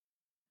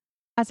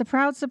As a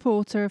proud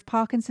supporter of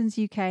Parkinson's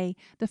UK,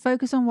 the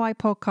Focus on Why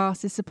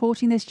podcast is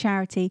supporting this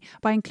charity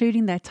by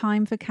including their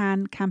Time for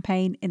Can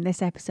campaign in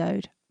this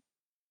episode.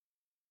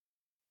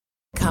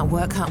 Can't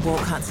work, can't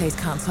walk, can't taste,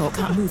 can't talk,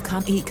 can't move,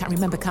 can't eat, can't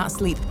remember, can't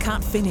sleep,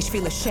 can't finish,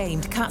 feel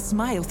ashamed, can't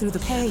smile through the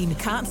pain,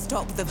 can't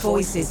stop the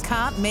voices,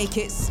 can't make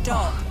it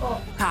stop.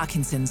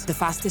 Parkinson's, the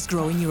fastest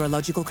growing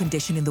neurological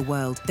condition in the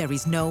world. There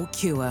is no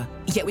cure.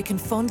 Yet we can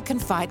fund, can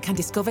fight, can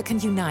discover, can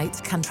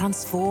unite, can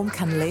transform,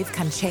 can live,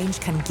 can change,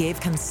 can give,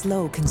 can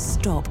slow, can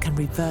stop, can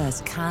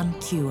reverse, can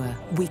cure.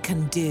 We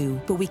can do,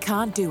 but we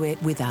can't do it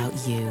without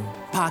you.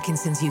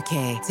 Parkinson's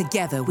UK.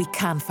 Together we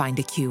can find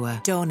a cure.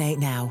 Donate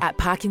now at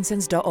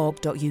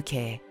parkinsons.org.uk.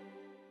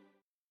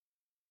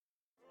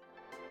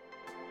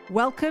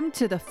 Welcome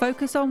to the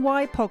Focus on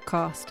Why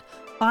podcast.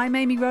 I'm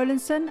Amy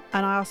Rowlandson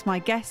and I ask my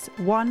guests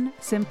one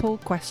simple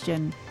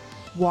question.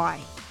 Why?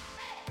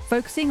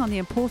 Focusing on the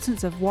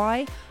importance of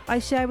why, I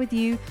share with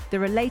you the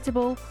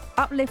relatable,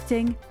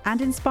 uplifting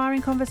and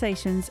inspiring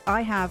conversations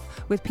I have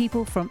with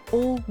people from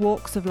all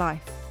walks of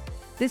life.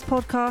 This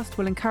podcast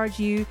will encourage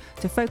you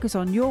to focus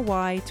on your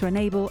why to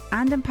enable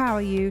and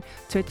empower you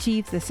to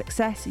achieve the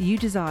success you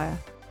desire.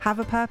 Have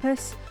a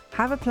purpose,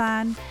 have a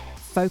plan,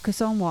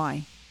 focus on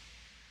why.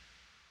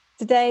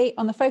 Today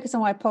on the Focus on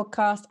Why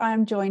podcast, I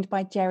am joined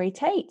by Jerry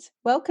Tate.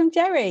 Welcome,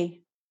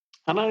 Jerry.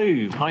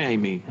 Hello. Hi,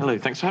 Amy. Hello.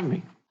 Thanks for having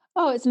me.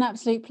 Oh, it's an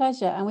absolute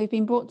pleasure. And we've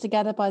been brought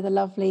together by the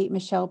lovely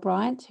Michelle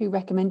Bryant, who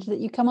recommended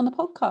that you come on the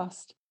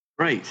podcast.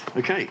 Great.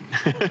 Okay.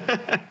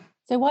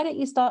 So why don't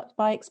you start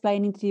by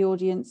explaining to the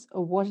audience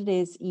what it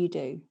is you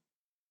do?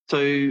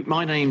 So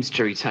my name's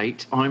Jerry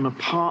Tate. I'm a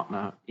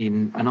partner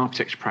in an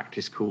architecture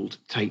practice called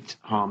Tate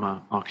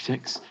Harmer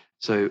Architects.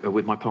 So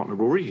with my partner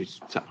Rory, who's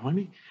sat behind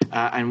me,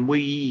 and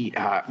we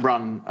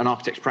run an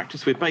architecture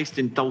practice. We're based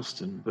in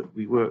Dalston, but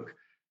we work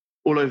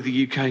all over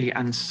the UK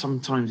and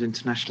sometimes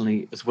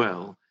internationally as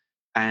well.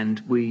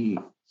 And we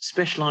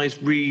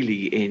specialise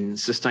really in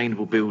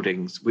sustainable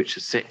buildings, which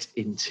are set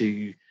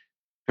into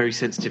very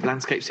sensitive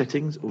landscape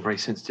settings or very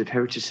sensitive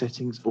heritage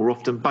settings, or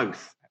often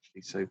both,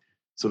 actually. So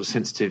sort of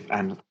sensitive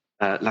and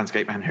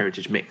landscape and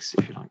heritage mix,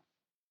 if you like.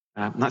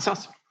 And that's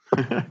us.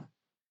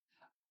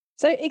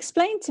 So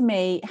explain to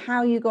me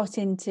how you got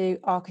into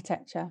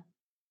architecture.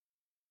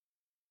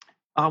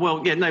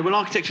 Well,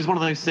 architecture is one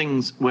of those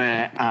things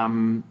where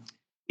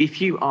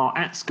if you are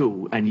at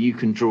school and you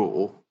can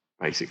draw,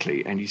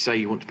 basically, and you say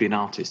you want to be an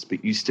artist,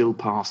 but you still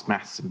pass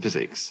maths and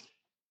physics,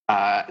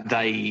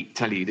 they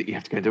tell you that you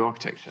have to go and do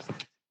architecture,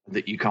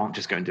 that you can't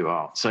just go and do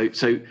art. So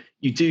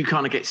you do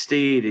kind of get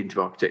steered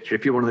into architecture.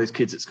 If you're one of those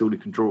kids at school who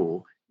can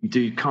draw, you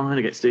do kind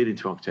of get steered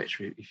into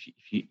architecture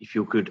if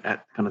you're good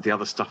at kind of the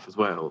other stuff as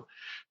well.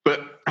 But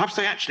I have to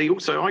say, actually,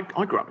 also,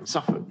 I grew up in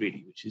Suffolk,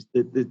 really, which is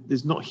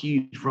there's not a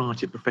huge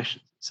variety of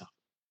professions in Suffolk.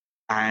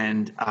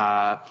 And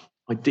I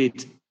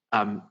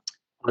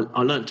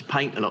learned to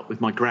paint a lot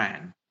with my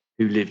gran,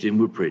 who lived in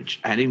Woodbridge.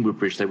 And in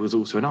Woodbridge, there was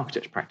also an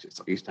architecture practice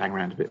I used to hang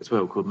around a bit as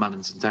well, called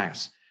Mullins and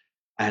Dowse.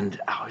 And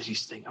I was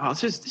used to think,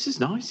 this is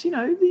nice. You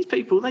know, these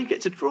people, they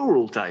get to draw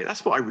all day.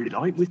 That's what I really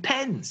like, with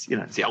pens. You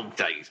know, it's the old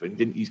days when you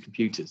didn't use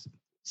computers.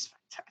 It's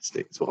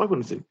fantastic. It's what I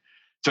want to do.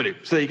 So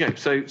there you go.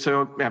 So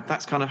yeah,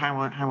 that's kind of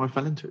how I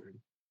fell into it, really.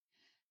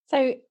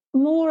 So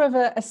more of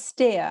a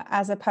steer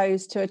as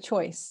opposed to a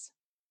choice.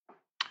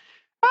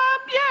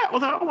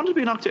 Although I wanted to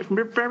be an architect from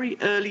a very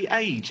early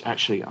age,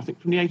 actually. I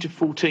think from the age of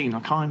 14, I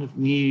kind of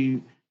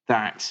knew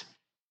that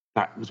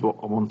was what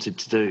I wanted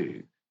to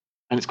do.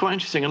 And it's quite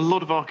interesting. A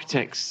lot of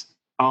architects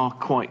are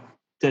quite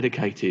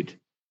dedicated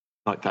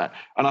like that.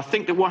 And I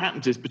think that what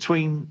happens is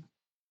between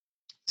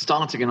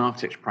starting an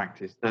architecture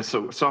practice,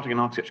 starting an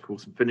architecture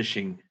course and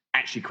finishing,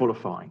 actually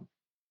qualifying,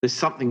 there's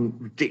something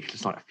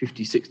ridiculous like a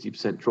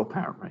 50-60%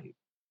 dropout rate.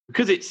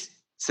 Because it's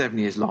 7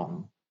 years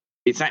long,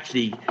 it's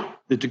actually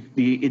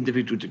the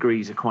individual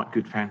degrees are quite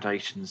good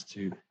foundations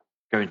to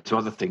go into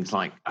other things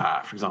like,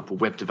 for example,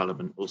 web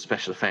development or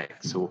special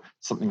effects or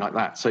something like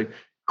that. So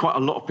quite a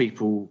lot of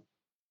people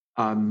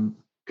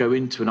go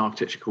into an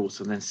architecture course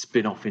and then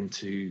spin off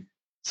into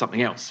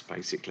something else,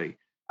 basically.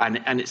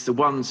 And it's the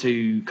ones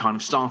who kind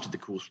of started the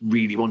course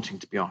really wanting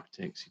to be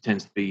architects who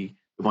tends to be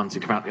the ones who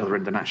come out the other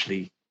end and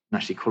actually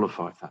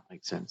qualify, if that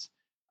makes sense.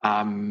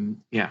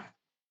 Yeah.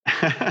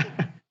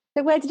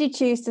 So where did you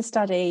choose to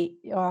study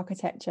your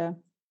architecture?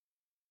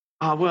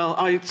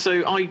 I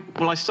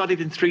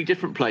studied in 3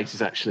 different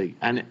places, actually,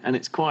 and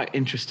it's quite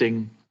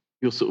interesting,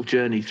 your sort of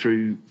journey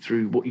through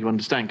what you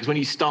understand, because when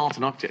you start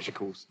an architecture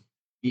course,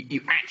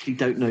 you actually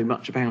don't know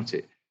much about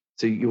it,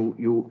 so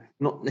you're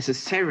not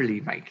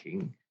necessarily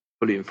making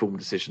fully informed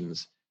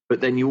decisions,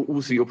 but then your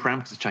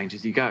parameters change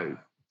as you go.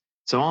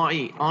 So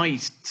I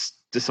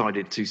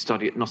decided to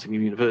study at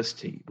Nottingham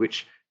University,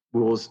 which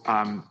was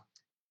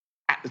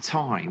at the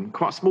time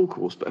quite a small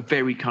course, but a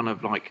very kind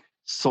of like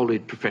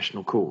solid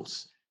professional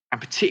course.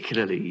 And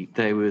particularly,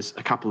 there was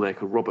a couple there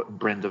called Robert and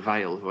Brenda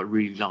Vale, who I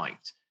really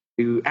liked,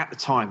 who at the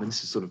time, and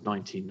this is sort of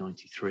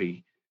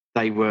 1993,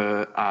 they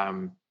were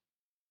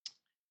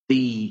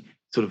the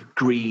sort of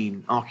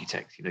green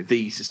architects,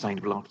 the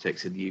sustainable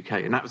architects in the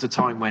UK. And that was a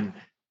time when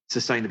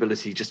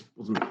sustainability just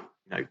wasn't,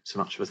 so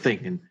much of a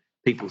thing, and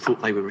people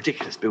thought they were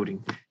ridiculous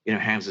building,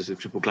 houses with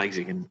triple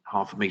glazing and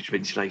half a metre of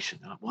insulation.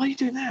 They're like, why are you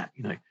doing that?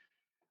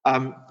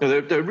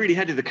 They're really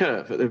ahead of the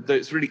curve.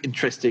 It's really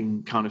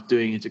interesting kind of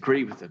doing a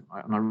degree with them,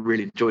 and I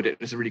really enjoyed it.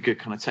 It's a really good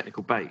kind of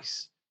technical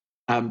base.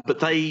 But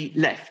they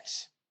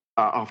left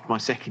after my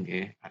second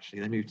year.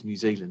 Actually, they moved to New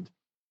Zealand,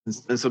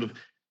 and sort of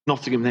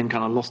Nottingham then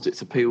kind of lost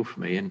its appeal for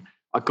me, and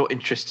I got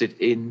interested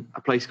in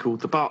a place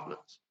called the Bartlett,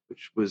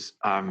 which was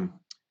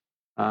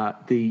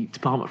the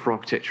Department for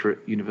Architecture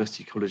at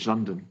University College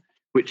London,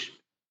 which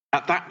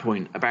at that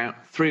point,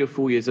 about 3 or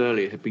 4 years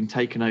earlier, had been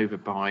taken over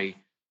by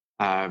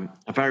a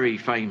very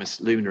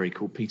famous luminary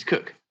called Peter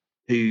Cook,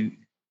 who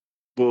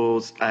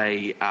was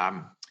a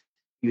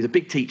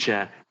big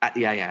teacher at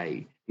the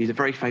AA. He's a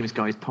very famous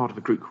guy. He's part of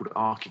a group called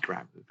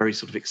Archigram, very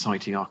sort of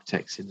exciting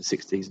architects in the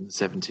 60s and the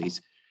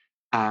 70s.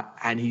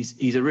 And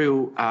he's a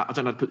real, I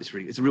don't know how to put this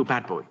really, it's a real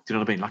bad boy. Do you know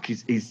what I mean? Like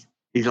he's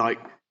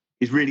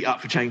really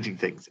up for changing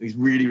things. He's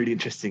really, really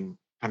interesting,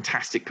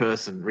 fantastic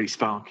person, really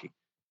sparky.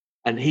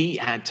 And he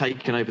had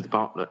taken over the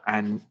Bartlett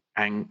and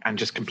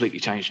just completely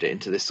changed it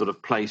into this sort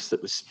of place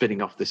that was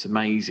spinning off this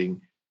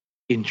amazing,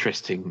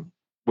 interesting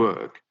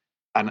work.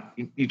 And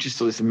you just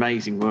saw this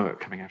amazing work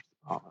coming out of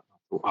the Bartlett. I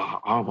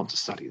thought, I want to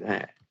study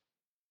there.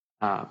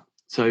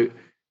 So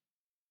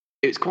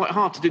it's quite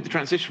hard to do the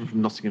transition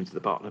from Nottingham to the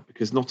Bartlett,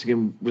 because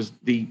Nottingham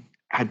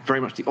had very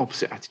much the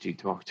opposite attitude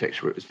to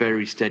architecture. It was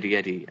very steady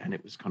Eddie, and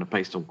it was kind of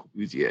based on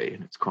Corbusier,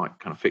 and it's quite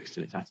kind of fixed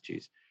in its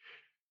attitudes.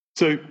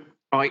 So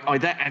I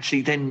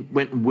then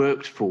went and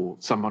worked for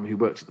someone who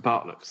worked at the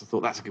Bartlett, because I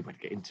thought that's a good way to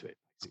get into it,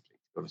 basically,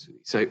 to be honest with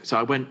you. So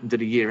I went and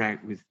did a year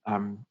out with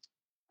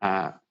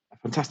a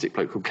fantastic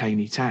bloke called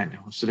Kane Tan,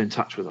 who I'm still in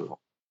touch with a lot.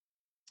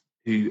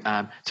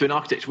 So in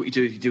architecture, what you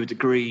do is you do a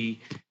degree,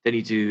 then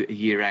you do a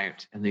year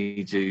out, and then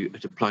you do a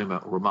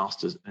diploma or a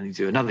master's, and you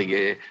do another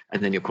year,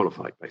 and then you're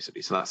qualified,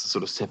 basically. So that's a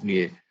sort of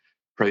 7-year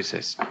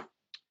process.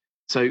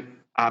 So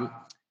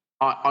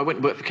I went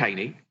and worked for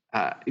Kane.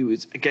 It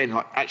was, again,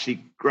 like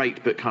actually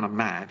great, but kind of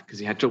mad, because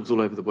he had jobs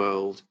all over the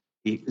world.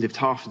 He lived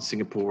half in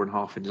Singapore and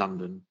half in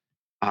London,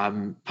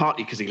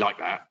 partly because he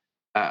liked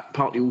that,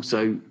 partly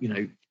also,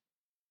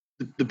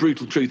 the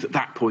brutal truth at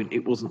that point,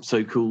 it wasn't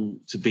so cool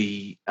to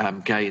be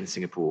gay in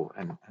Singapore.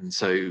 And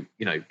so,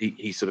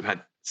 he sort of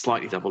had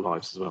slightly double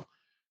lives as well.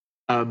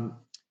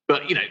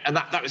 But, and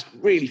that was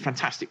really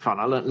fantastic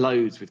fun. I learnt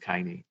loads with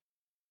Kane.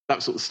 That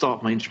was sort of the start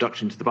of my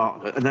introduction to the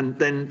Bartlett. And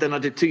then I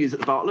did 2 years at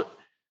the Bartlett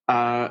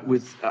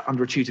with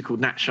under a tutor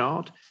called Nat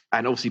Shard,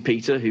 and obviously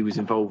Peter, who was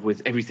involved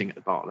with everything at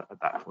the Bartlett at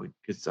that point,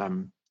 because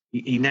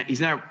he's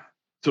now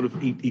sort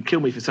of, he'd kill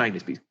me for saying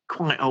this, but he's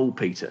quite old,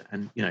 Peter,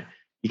 and,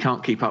 you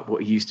can't keep up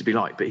what he used to be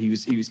like, but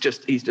he's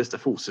just a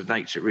force of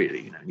nature,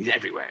 really. And he's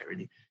everywhere,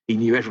 and he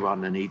knew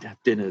everyone, and he'd have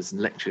dinners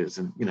and lectures,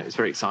 and it's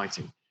very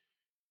exciting.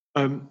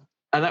 And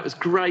that was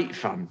great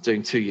fun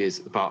doing 2 years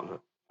at the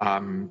Bartlett.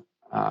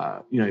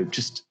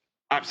 Just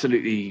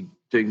absolutely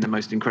doing the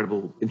most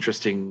incredible,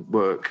 interesting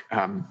work.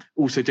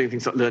 Also doing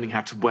things like learning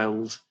how to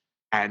weld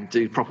and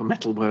do proper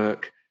metal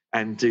work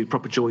and do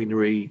proper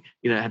joinery.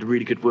 Had a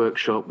really good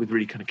workshop with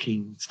really kind of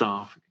keen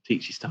staff who could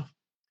teach you stuff.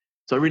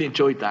 So I really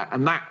enjoyed that,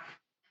 and that.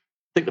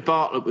 I think the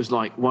Bartlett was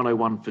like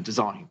 101 for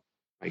design,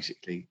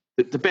 basically.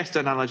 The best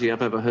analogy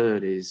I've ever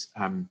heard is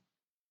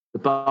the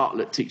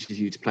Bartlett teaches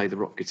you to play the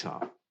rock guitar,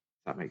 if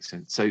that makes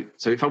sense. So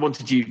if I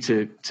wanted you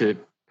to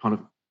kind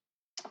of,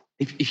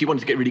 if you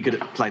wanted to get really good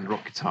at playing the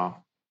rock guitar,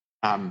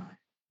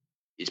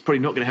 it's probably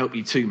not going to help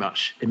you too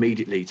much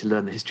immediately to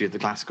learn the history of the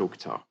classical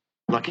guitar.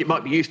 Like, it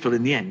might be useful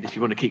in the end if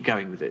you want to keep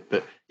going with it,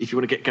 but if you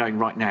want to get going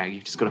right now,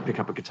 you've just got to pick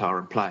up a guitar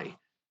and play.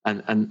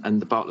 And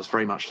the Bartlett's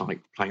very much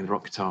like playing the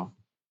rock guitar.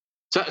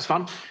 So that was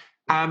fun.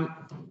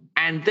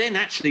 And then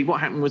actually what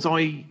happened was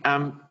I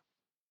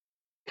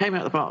came out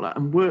of the Bartlett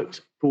and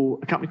worked for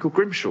a company called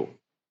Grimshaw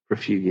for a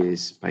few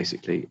years,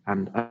 basically,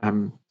 and had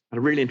a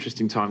really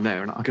interesting time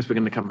there. And I guess we're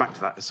going to come back to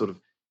that as sort of,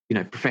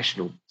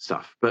 professional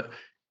stuff. But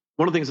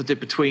one of the things I did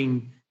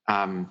between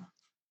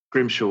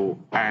Grimshaw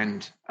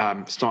and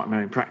starting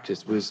my own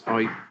practice was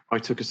I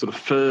took a sort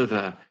of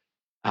further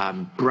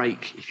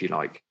break, if you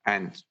like,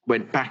 and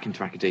went back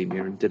into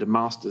academia and did a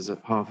master's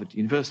at Harvard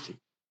University.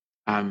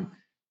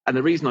 And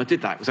the reason I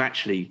did that was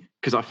actually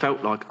because I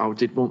felt like I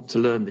did want to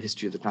learn the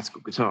history of the classical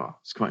guitar.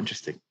 It's quite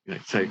interesting,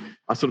 So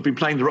I sort of been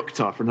playing the rock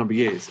guitar for a number of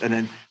years, and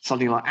then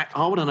suddenly I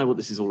want to know what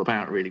this is all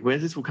about, really. Where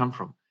does this all come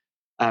from?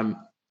 And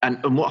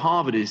what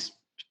Harvard is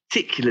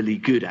particularly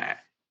good at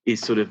is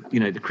sort of,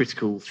 the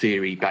critical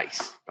theory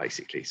base,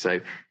 basically. So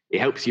it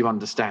helps you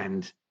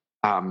understand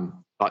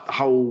like the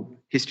whole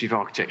history of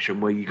architecture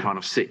and where you kind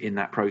of sit in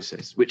that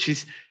process, which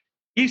is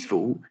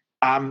useful.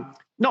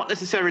 Not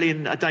necessarily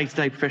in a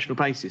day-to-day professional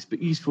basis,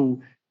 but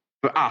useful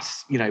for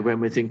us,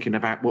 when we're thinking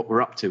about what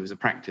we're up to as a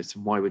practice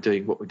and why we're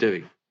doing what we're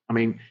doing. I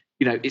mean,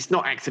 it's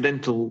not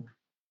accidental.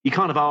 You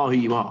kind of are who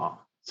you are.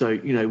 So,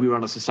 we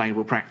run a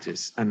sustainable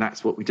practice, and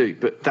that's what we do.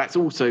 But that's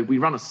also, we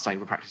run a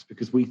sustainable practice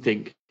because we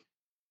think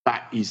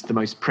that is the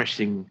most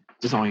pressing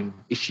design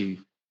issue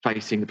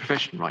facing the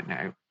profession right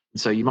now.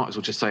 And so you might as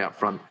well just say up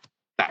front,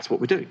 that's what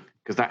we're doing,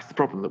 because that's the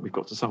problem that we've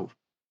got to solve.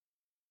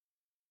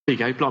 There you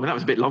go. Blimey, that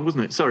was a bit long,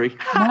 wasn't it? Sorry.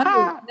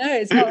 No,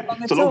 it's not long at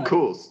all. It's a long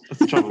course. That's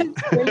the trouble.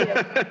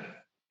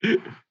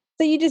 Brilliant.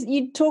 So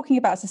you're talking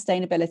about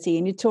sustainability,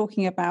 and you're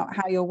talking about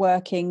how you're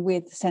working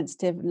with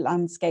sensitive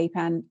landscape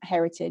and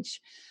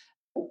heritage.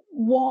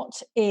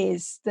 What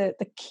is the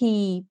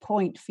key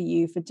point for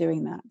you for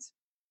doing that?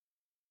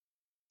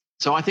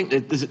 So I think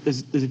that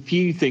there's a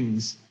few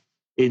things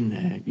in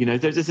there.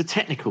 There's a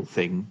technical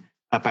thing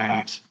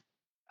about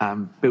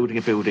building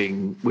a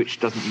building which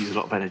doesn't use a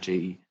lot of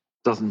energy,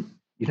 doesn't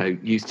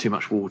use too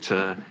much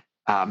water,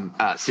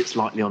 sits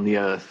lightly on the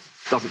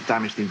earth, doesn't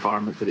damage the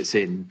environment that it's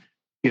in.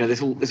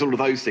 There's all of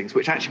those things,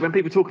 which actually, when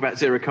people talk about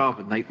zero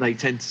carbon, they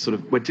tend to sort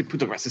of, when people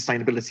talk about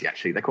sustainability,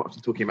 actually, they're quite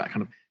often talking about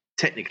kind of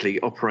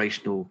technically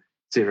operational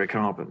zero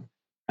carbon.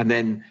 And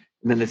then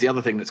there's the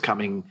other thing that's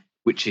coming,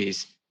 which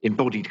is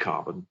embodied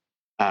carbon.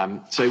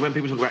 So when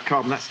people talk about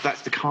carbon,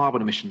 that's the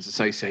carbon emissions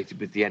associated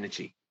with the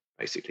energy,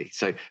 basically.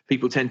 So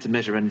people tend to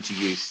measure energy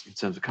use in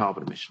terms of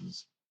carbon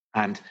emissions.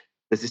 And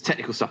there's this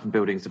technical stuff in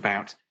buildings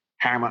about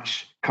how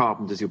much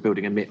carbon does your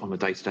building emit on a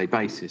day-to-day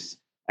basis,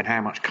 and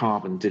how much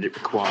carbon did it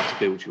require to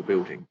build your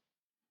building.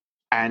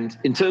 And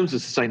in terms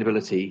of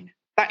sustainability,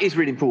 that is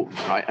really important,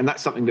 right? And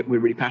that's something that we're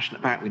really passionate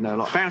about. We know a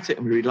lot about it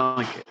and we really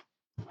like it.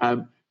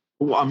 But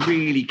what I'm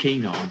really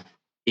keen on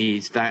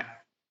is that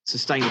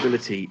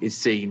sustainability is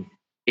seen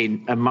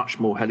in a much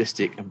more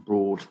holistic and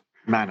broad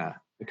manner,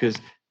 because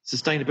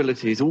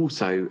sustainability is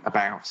also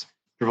about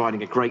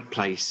providing a great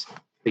place for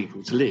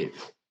people to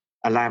live,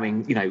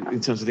 allowing, in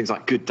terms of things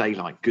like good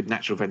daylight, good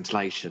natural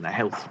ventilation, a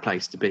healthy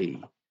place to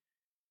be.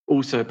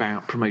 Also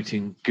about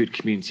promoting good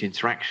community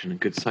interaction and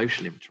good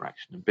social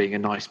interaction, and being a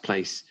nice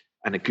place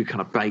and a good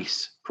kind of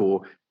base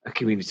for a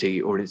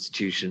community or an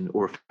institution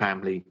or a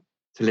family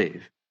to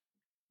live.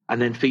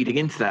 And then feeding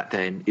into that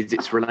then is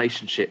its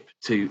relationship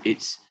to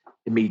its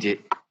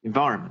immediate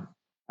environment.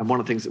 And one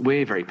of the things that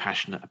we're very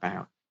passionate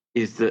about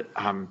is that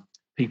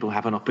people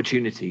have an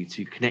opportunity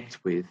to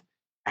connect with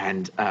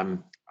and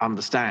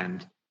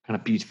understand kind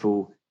of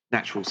beautiful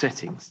natural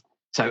settings.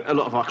 So a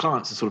lot of our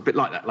clients are sort of a bit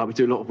like that. Like, we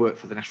do a lot of work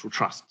for the National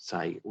Trust,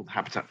 say, or the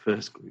Habitat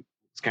First Group,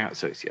 Scout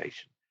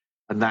Association,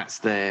 and that's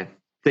their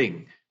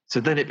thing. So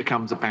then it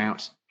becomes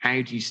about,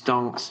 how do you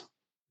start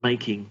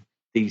making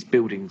these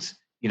buildings,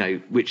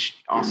 which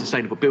are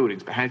sustainable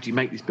buildings, but how do you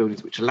make these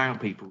buildings which allow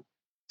people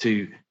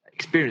to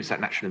experience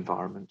that natural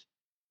environment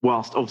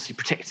whilst obviously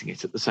protecting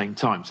it at the same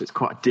time? So it's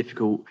quite a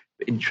difficult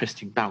but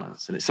interesting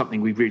balance, and it's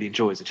something we really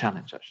enjoy as a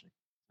challenge, actually.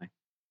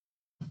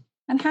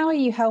 And how are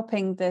you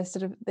helping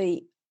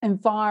the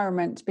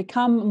environment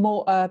become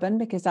more urban,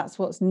 because that's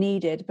what's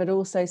needed, but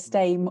also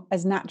stay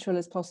as natural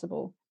as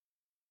possible?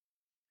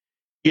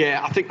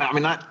 Yeah, I think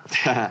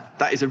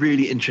that is a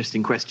really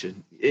interesting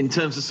question in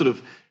terms of sort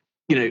of,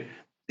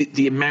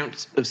 the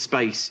amount of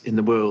space in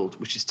the world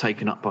which is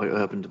taken up by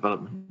urban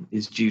development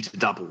is due to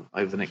double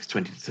over the next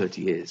 20 to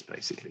 30 years,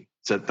 basically.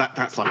 So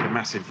that's like a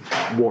massive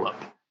wallop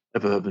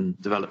of urban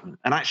development.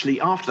 And actually,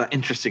 after that,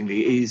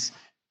 interestingly, it is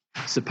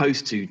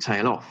supposed to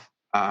tail off.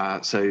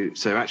 So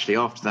actually,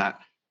 after that,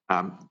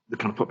 the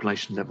kind of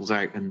population levels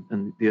out,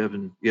 and the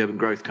urban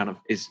growth kind of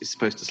is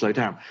supposed to slow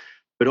down.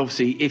 But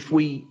obviously, if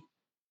we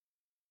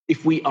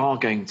are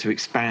going to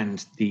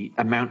expand the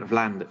amount of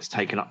land that's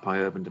taken up by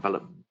urban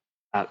development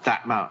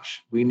that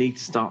much, we need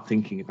to start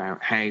thinking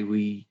about how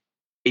we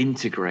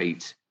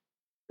integrate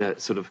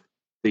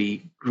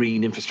the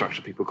green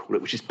infrastructure, people call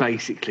it, which is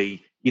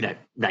basically,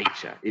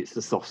 nature. It's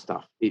the soft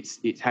stuff.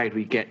 It's how do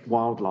we get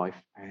wildlife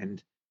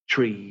and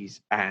trees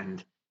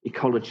and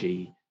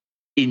ecology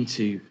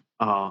into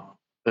our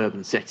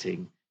urban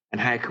setting,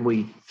 and how can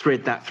we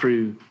thread that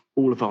through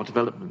all of our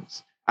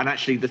developments? And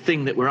actually, the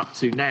thing that we're up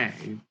to now,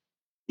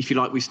 if you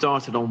like, we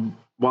started on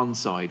one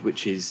side,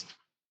 which is,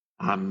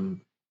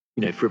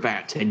 for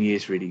about 10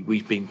 years, really,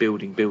 we've been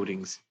building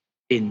buildings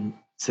in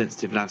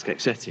sensitive landscape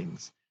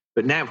settings.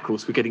 But now, of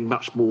course, we're getting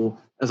much more,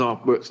 as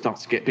our work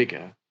starts to get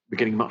bigger, we're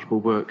getting much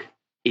more work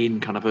in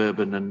kind of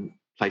urban and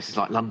places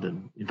like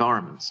London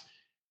environments.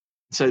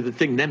 So the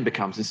thing then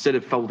becomes, instead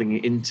of folding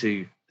it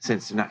into a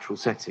sensitive natural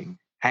setting,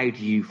 how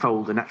do you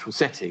fold a natural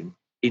setting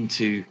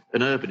into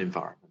an urban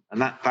environment?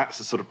 And that's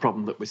the sort of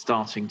problem that we're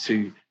starting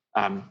to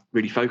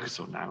really focus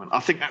on now. And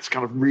I think that's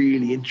kind of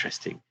really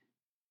interesting.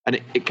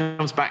 And it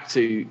comes back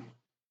to,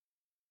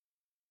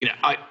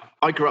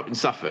 I grew up in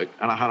Suffolk,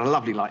 and I had a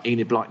lovely, like,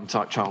 Enid Blyton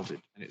type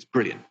childhood, and it's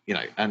brilliant,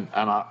 and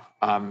I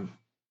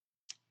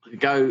could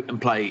go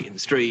and play in the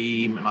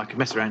stream, and I could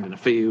mess around in a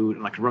field,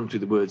 and I could run through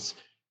the woods.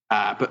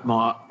 But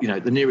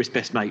the nearest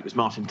best mate was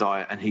Martin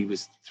Dyer, and he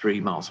was 3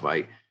 miles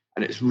away.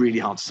 And it was really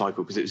hard to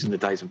cycle because it was in the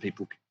days when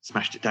people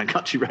smashed it down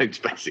country roads,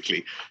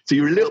 basically. So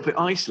you're a little bit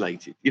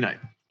isolated,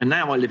 And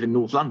now I live in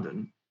North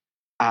London,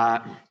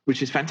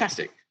 which is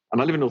fantastic.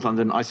 And I live in North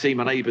London. I see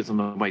my neighbours on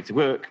the way to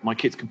work. My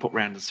kids can pop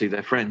round and see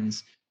their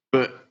friends.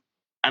 And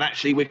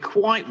actually, we're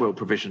quite well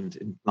provisioned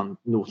in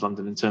North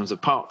London in terms of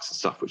parks and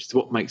stuff, which is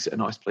what makes it a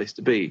nice place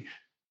to be.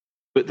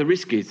 But the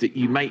risk is that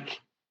you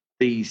make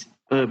these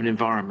urban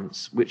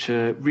environments which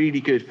are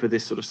really good for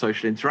this sort of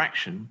social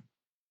interaction,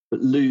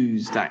 but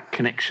lose that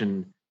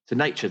connection to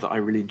nature that I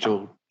really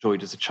enjoyed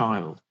as a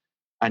child.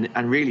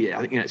 And really, I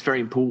think it's very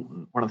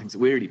important. One of the things that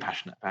we're really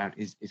passionate about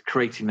is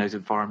creating those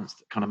environments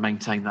that kind of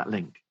maintain that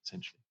link,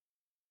 essentially.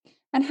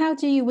 And how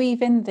do you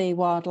weave in the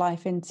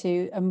wildlife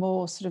into a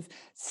more sort of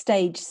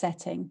stage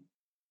setting?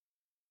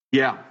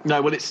 Yeah,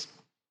 no, well, that's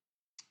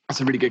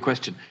a really good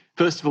question.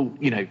 First of all,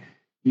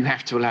 you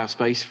have to allow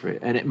space for it.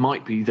 And it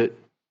might be that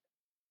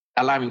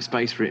allowing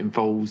space for it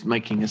involves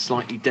making a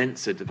slightly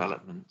denser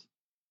development,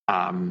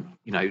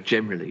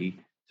 generally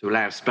to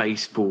allow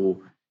space for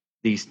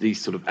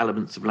these sort of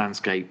elements of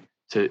landscape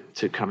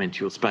to come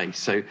into your space.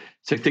 So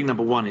thing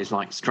number one is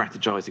like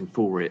strategizing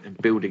for it and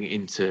building it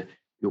into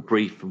your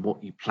brief and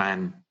what you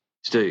plan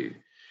to do.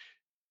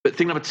 But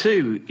thing number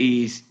two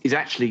is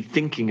actually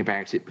thinking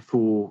about it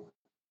before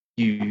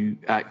you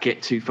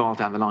get too far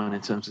down the line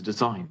in terms of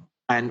design.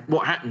 And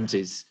what happens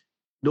is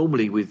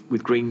normally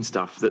with green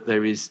stuff that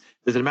there's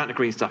an amount of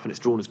green stuff and it's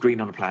drawn as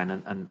green on a plan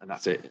and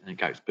that's it, and it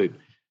goes boom.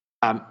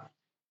 And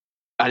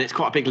it's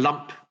quite a big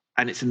lump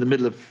and it's in the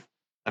middle of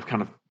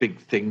kind of big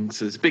things.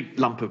 So there's a big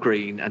lump of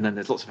green and then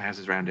there's lots of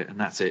houses around it and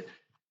that's it.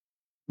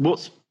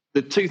 What's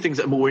the two things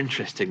that are more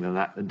interesting than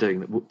that, than doing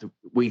that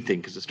we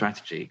think as a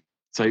strategy?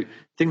 So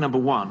thing number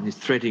one is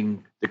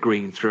threading the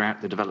green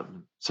throughout the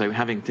development. So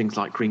having things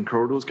like green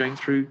corridors going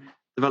through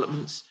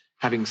developments,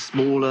 having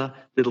smaller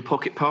little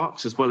pocket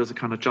parks as well as a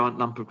kind of giant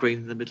lump of green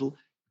in the middle,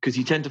 because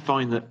you tend to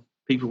find that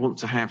people want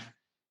to have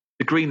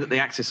the green that they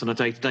access on a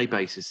day-to-day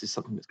basis is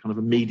something that's kind of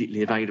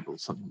immediately available,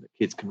 something that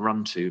kids can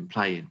run to and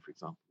play in, for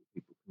example.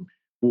 People can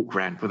walk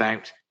around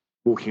without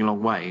walking a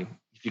long way.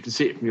 If you can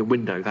see it from your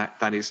window,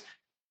 that is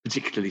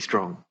particularly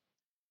strong.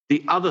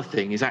 The other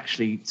thing is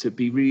actually to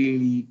be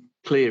really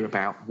clear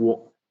about what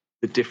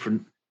the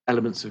different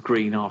elements of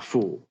green are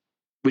for,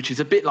 which is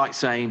a bit like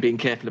saying being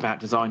careful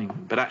about designing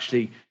them, but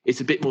actually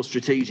it's a bit more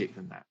strategic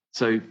than that.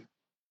 So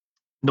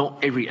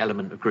not every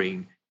element of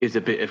green is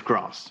a bit of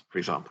grass, for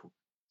example.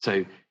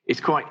 So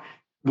it's quite,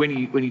 when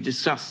you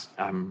discuss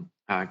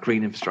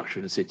green infrastructure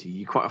in a city,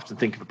 you quite often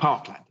think of a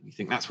parkland and you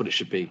think that's what it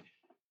should be.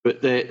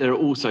 But there are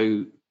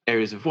also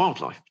areas of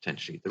wildlife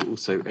potentially. There are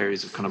also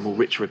areas of kind of more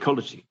richer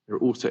ecology. There are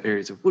also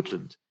areas of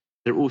woodland.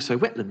 There are also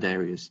wetland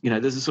areas.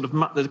 There's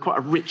there's quite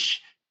a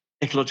rich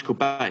ecological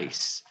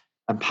base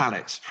and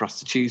palette for us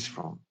to choose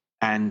from.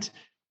 And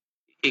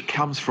it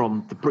comes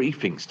from the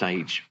briefing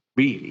stage,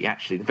 really,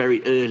 actually, the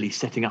very early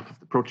setting up of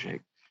the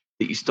project,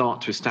 that you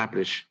start to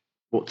establish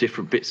what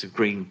different bits of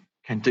green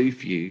can do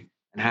for you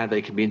and how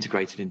they can be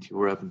integrated into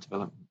your urban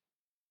development.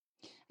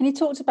 And you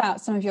talked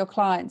about some of your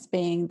clients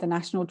being the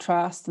National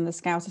Trust and the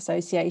Scout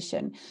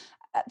Association,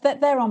 that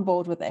they're on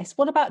board with this.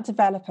 What about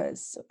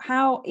developers?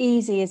 How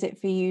easy is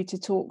it for you to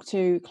talk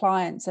to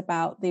clients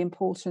about the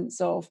importance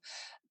of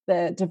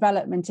the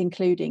development,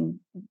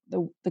 including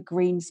the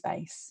green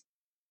space?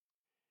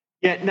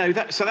 Yeah, no,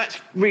 that's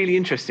really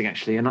interesting,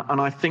 actually. And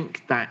I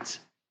think that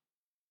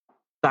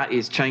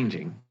is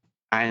changing.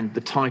 And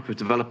the type of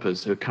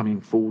developers who are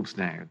coming forwards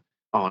now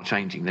are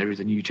changing. There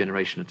is a new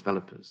generation of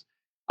developers.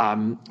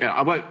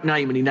 I won't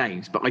name any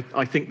names, but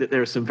I think that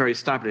there are some very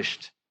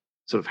established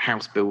sort of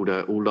house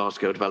builder or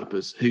large-scale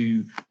developers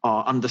who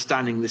are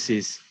understanding this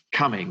is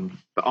coming,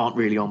 but aren't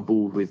really on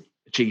board with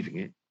achieving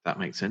it, if that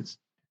makes sense.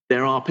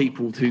 There are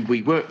people who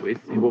we work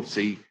with who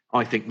obviously,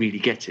 I think, really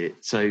get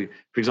it. So,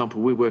 for example,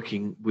 we're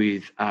working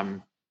with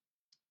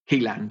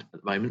Keyland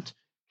at the moment,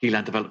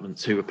 Keyland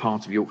Developments, who are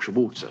part of Yorkshire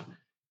Water.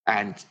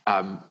 And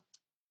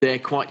they're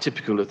quite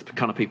typical of the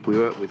kind of people we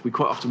work with. We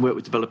quite often work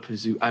with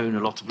developers who own a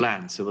lot of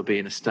land. So there'll be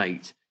an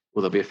estate,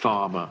 or there'll be a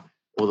farmer,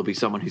 or there'll be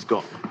someone who's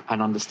got an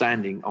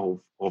understanding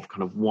of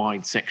kind of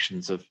wide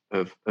sections of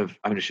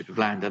ownership of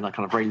land and a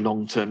kind of very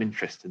long-term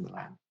interest in the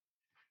land.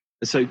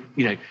 And so,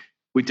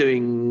 we're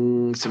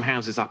doing some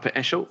houses up at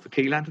Esholt for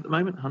Keyland at the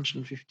moment,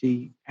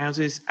 150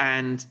 houses.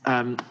 And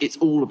it's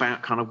all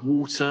about kind of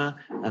water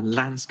and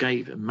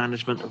landscape and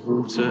management of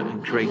water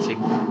and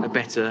creating a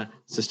better,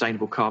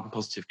 sustainable, carbon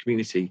positive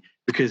community,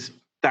 because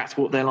that's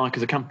what they're like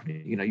as a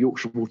company.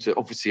 Yorkshire Water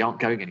obviously aren't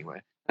going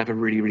anywhere. They have a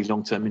really, really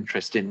long-term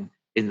interest in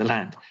the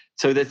land.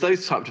 So there's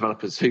those type of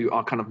developers who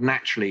are kind of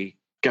naturally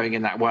going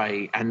in that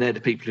way, and they're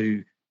the people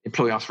who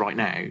employ us right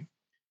now.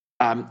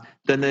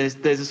 Then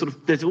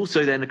there's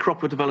also then a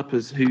crop of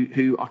developers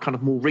who are kind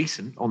of more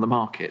recent on the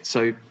market.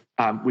 So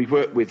we've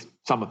worked with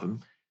some of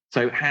them.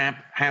 So Hab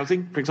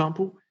Housing, for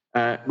example,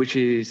 which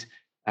is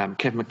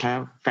Kevin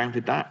McLeod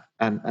founded that,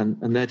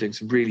 and they're doing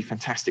some really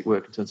fantastic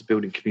work in terms of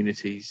building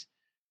communities.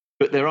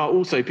 But there are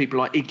also people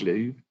like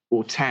Igloo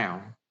or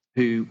Town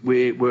who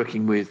we're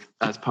working with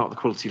as part of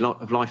the Quality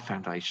of Life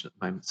Foundation at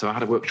the moment. So I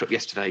had a workshop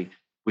yesterday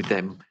with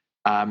them,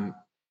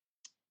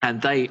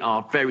 and they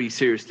are very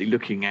seriously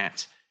looking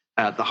at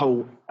the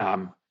whole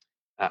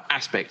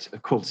aspect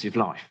of quality of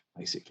life,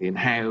 basically, and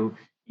how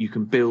you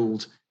can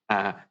build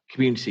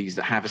communities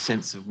that have a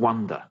sense of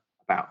wonder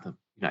about them,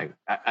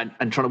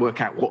 and trying to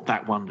work out what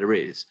that wonder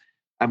is.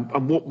 And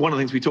one of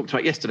the things we talked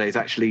about yesterday is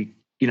actually,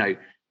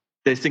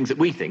 there's things that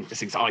we think, there's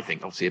things I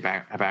think, obviously,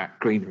 about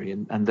greenery,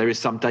 and there is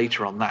some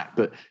data on that.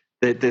 But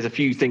there's a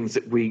few things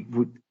that we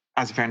would,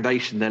 as a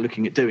foundation, they're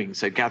looking at doing.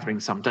 So gathering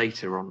some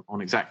data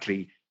on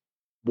exactly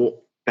what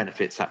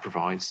benefits that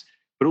provides,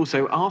 but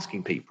also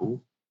asking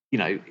people, you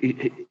know,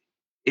 in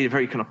a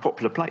very kind of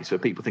popular place where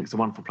people think it's a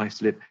wonderful place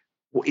to live,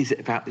 what is it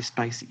about this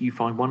space that you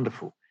find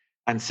wonderful?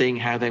 And seeing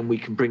how then we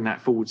can bring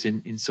that forwards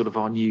in sort of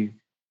our new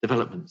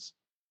developments.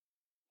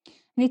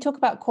 When you talk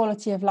about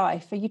quality of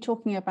life, are you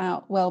talking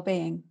about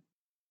well-being?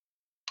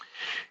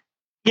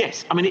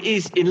 Yes, I mean, it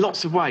is in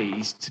lots of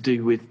ways to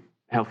do with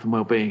health and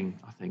well-being,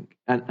 I think.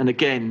 And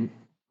again,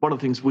 one of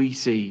the things we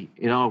see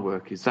in our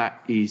work is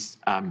that is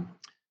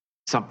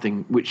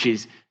something which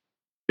is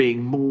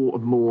being more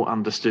and more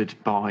understood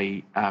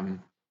by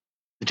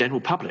the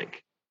general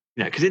public.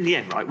 You know, because in the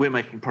end, right, we're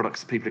making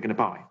products that people are going to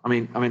buy. I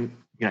mean,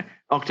 you know,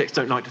 architects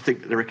don't like to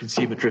think that they're a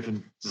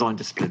consumer-driven design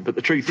discipline, but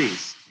the truth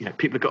is, you know,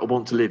 people have got to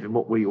want to live in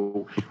what we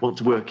all want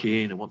to work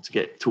in and want to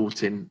get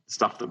taught in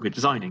stuff that we're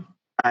designing.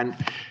 And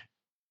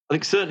I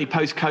think certainly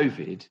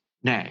post-COVID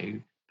now,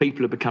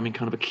 people are becoming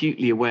kind of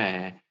acutely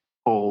aware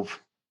of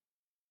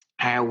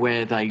how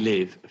where they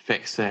live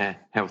affects their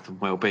health and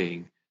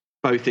well-being,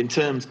 both in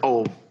terms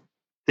of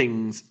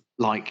things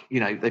like, you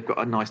know, they've got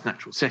a nice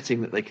natural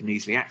setting that they can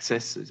easily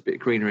access, there's a bit of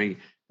greenery,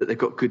 that they've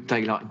got good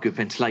daylight and good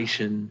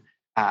ventilation,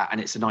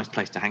 and it's a nice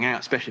place to hang out,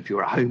 especially if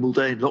you're at home all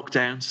day in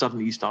lockdown.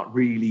 Suddenly you start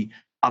really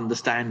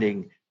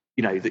understanding,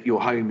 you know, that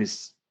your home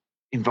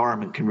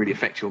environment can really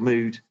affect your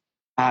mood.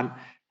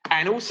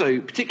 And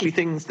also particularly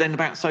things then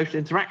about social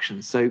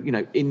interactions. So, you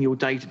know, in your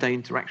day-to-day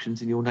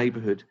interactions in your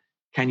neighbourhood,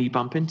 can you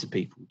bump into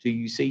people? Do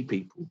you see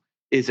people?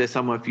 Is there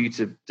somewhere for you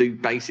to do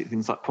basic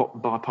things like pop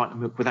and buy a pint of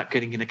milk without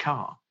getting in a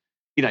car?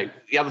 You know,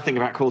 the other thing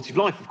about quality of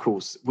life, of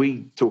course,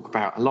 we talk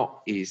about a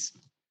lot is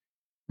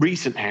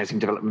recent housing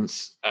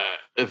developments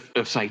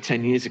of say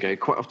 10 years ago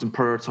quite often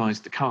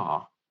prioritised the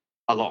car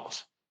a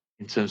lot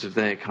in terms of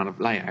their kind of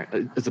layout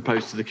as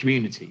opposed to the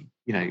community,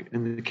 you know,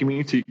 and the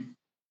community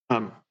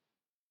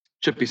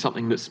should be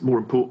something that's more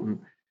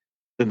important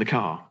than the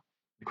car.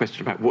 The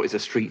question about what is a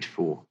street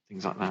for,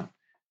 things like that.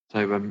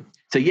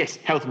 So yes,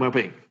 health and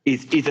well-being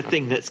is a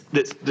thing that's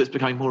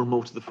becoming more and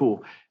more to the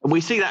fore, and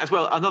we see that as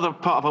well. Another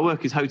part of our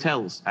work is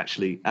hotels,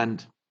 actually,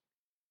 and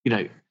you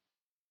know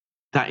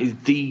that is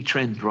the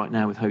trend right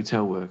now with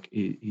hotel work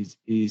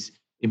is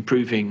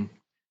improving.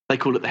 They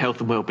call it the health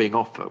and well-being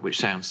offer, which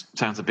sounds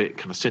a bit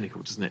kind of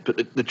cynical, doesn't it?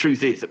 But the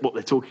truth is that what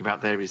they're talking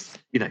about there is,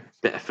 you know,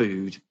 better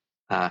food,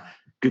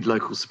 good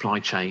local supply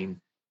chain,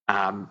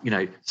 you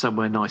know,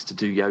 somewhere nice to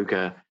do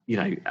yoga. You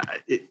know,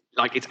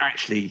 it's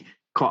actually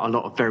quite a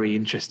lot of very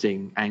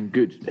interesting and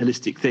good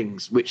holistic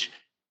things, which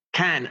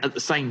can at the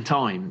same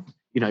time,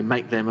 you know,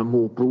 make them a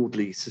more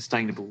broadly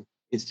sustainable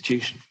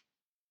institution.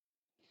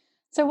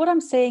 So what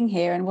I'm seeing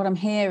here and what I'm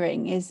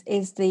hearing is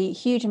the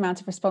huge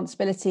amount of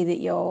responsibility that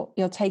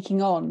you're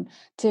taking on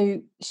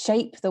to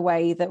shape the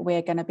way that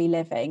we're going to be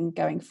living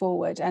going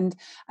forward, and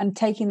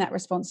taking that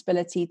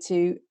responsibility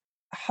to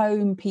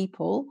home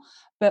people,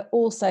 but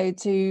also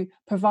to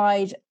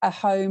provide a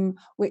home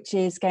which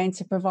is going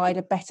to provide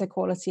a better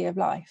quality of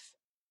life.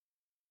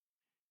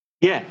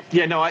 Yes,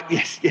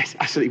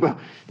 absolutely. Well,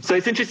 so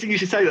it's interesting you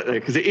should say that, though,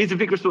 because it is a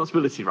big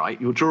responsibility, right?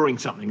 You're drawing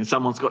something and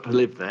someone's got to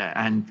live there.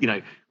 And, you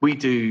know, we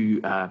do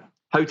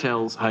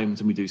hotels, homes,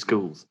 and we do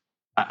schools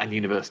and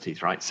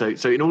universities, right? So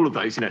in all of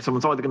those, you know,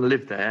 someone's either going to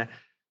live there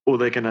or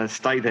they're going to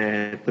stay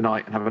there the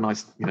night and have a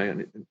nice, you know,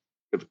 and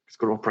it's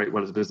got to operate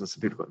well as a business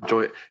and people have got to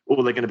enjoy it,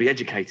 or they're going to be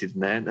educated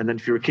in there. And then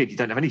if you're a kid, you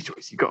don't have any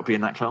choice. You've got to be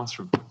in that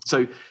classroom.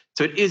 So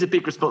it is a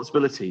big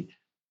responsibility.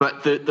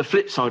 But the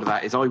flip side of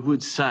that is I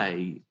would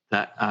say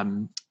that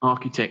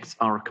architects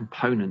are a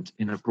component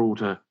in a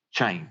broader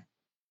chain,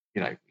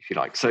 you know, if you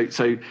like.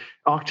 So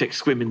architects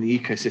swim in the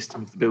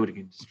ecosystem of the building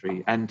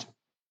industry, and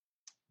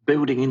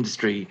building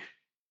industry,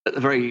 at the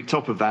very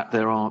top of that,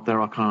 there are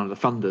kind of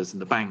the funders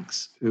and the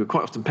banks, who are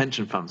quite often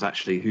pension funds,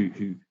 actually,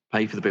 who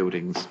pay for the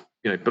buildings.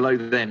 You know, below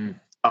them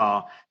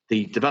are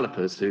the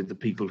developers, who are the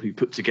people who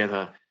put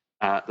together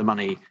the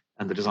money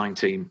and the design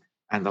team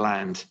and the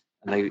land,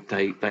 and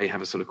they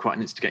have a sort of quite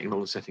an instigating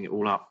role in setting it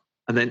all up.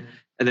 And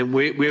then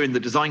we're in the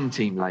design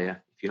team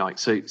layer, if you like.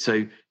 So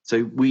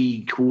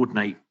we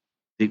coordinate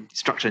the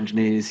structural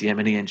engineers, the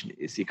M&E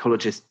engineers, the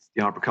ecologists,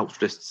 the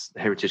arboriculturists, the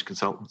heritage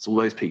consultants, all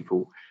those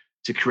people,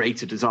 to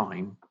create a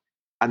design.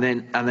 And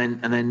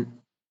then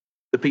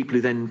the people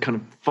who then kind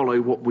of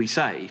follow what we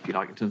say, if you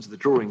like, in terms of the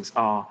drawings,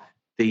 are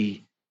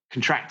the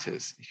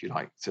contractors, if you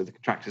like. So the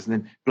contractors, and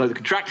then below the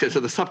contractors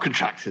are the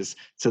subcontractors.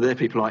 So they're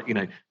people like, you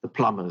know, the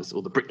plumbers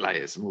or the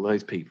bricklayers and all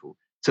those people.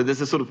 So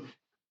there's a sort of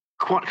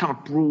quite kind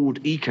of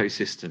broad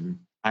ecosystem,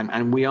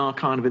 and we are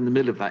kind of in the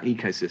middle of that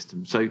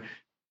ecosystem. So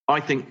I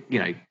think we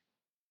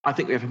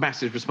have a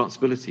massive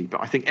responsibility,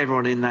 but I think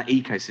everyone in that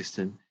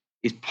ecosystem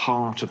is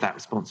part of that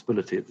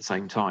responsibility at the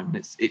same time.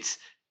 And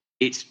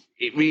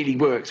it really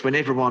works when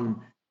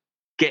everyone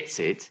gets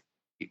it.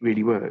 It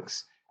really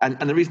works. And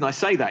the reason I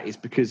say that is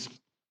because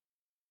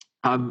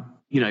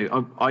you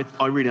know,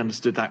 I really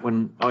understood that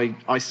when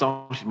I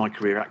started my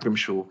career at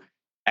Grimshaw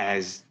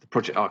as the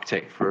project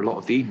architect for a lot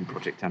of the Eden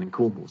project down in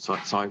Cornwall.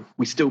 So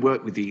we still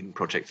work with the Eden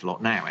project a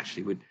lot now,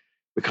 actually.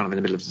 We're kind of in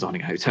the middle of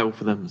designing a hotel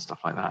for them and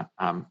stuff like that.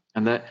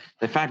 And they're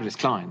fabulous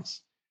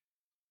clients.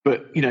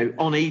 But,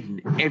 on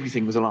Eden,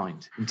 everything was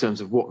aligned in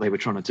terms of what they were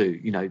trying to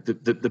do.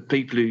 The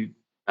people who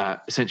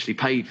essentially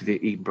paid for the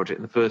Eden project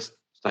in the first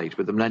stage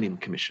were the Millennium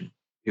Commission,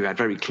 who had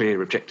very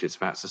clear objectives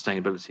about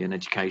sustainability and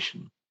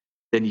education.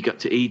 Then you got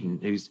to Eden,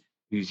 who's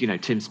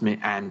Tim Smith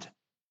and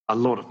a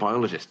lot of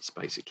biologists,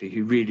 basically,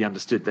 who really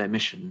understood their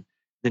mission.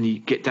 Then you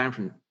get down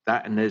from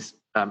that, and there's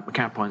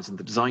McAlpines and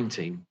the design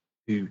team,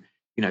 who,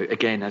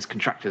 again, as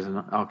contractors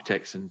and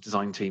architects and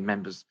design team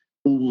members,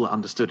 all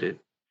understood it.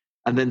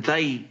 And then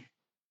they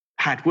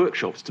had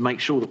workshops to make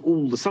sure that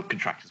all the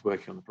subcontractors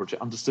working on the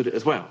project understood it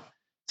as well.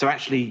 So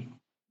actually,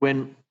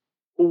 when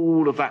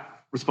all of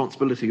that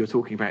responsibility you're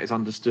talking about is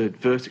understood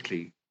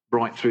vertically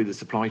right through the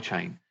supply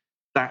chain,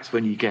 that's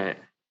when you get,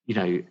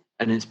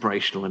 an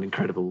inspirational and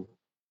incredible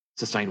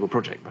sustainable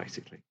project,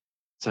 basically.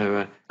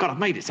 So, God, I've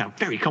made it sound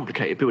very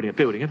complicated building a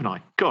building, haven't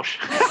I? Gosh,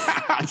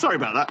 sorry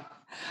about that.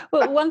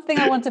 Well, one thing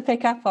I want to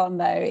pick up on,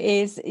 though,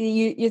 is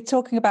you're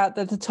talking about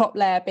the top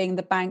layer being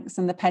the banks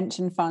and the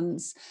pension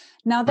funds.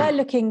 Now, they're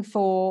looking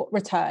for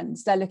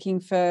returns. They're looking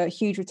for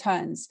huge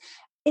returns.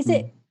 Is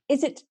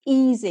it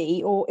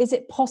easy, or is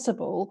it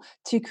possible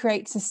to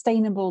create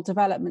sustainable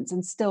developments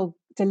and still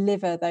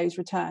deliver those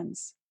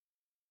returns?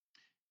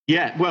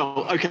 Yeah,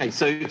 well, okay.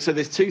 So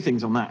there's two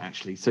things on that,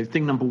 actually. So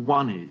thing number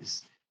one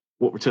is,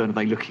 what return are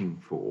they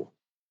looking for,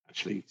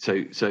 actually?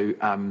 So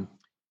and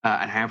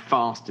how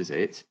fast is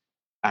it?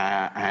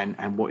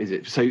 And what is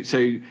it? So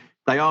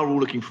they are all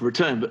looking for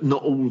return, but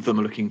not all of them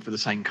are looking for the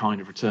same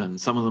kind of return.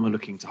 Some of them are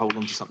looking to hold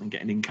on to something,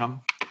 get an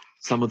income.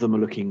 Some of them are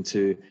looking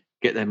to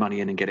get their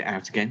money in and get it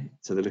out again.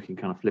 So they're looking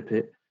to kind of flip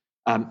it.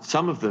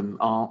 Some of them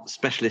are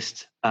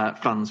specialist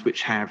funds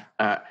which have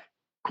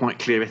quite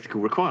clear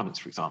ethical requirements,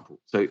 for example.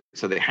 So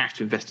they have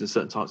to invest in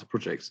certain types of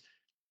projects.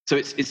 So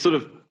it's sort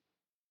of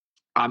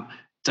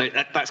so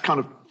that's kind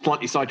of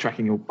slightly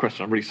sidetracking your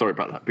question. I'm really sorry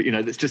about that. But,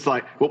 it's just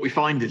like what we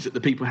find is that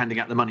the people handing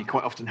out the money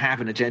quite often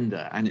have an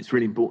agenda, and it's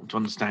really important to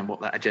understand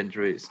what that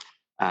agenda is.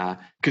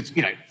 Because,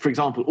 for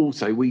example,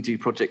 also we do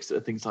projects that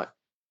are things like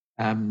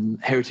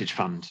heritage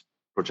fund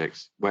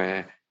projects,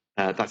 where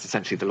that's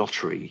essentially the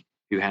lottery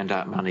who hand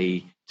out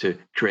money to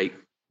create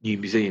new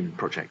museum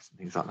projects and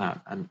things like that.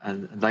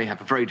 And they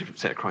have a very different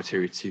set of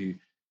criteria to,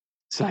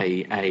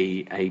 say,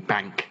 a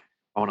bank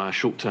on a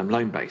short-term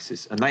loan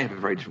basis, and they have a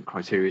very different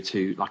criteria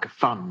to like a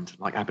fund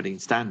like Aberdeen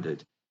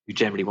Standard, who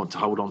generally want to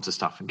hold on to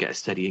stuff and get a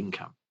steady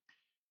income.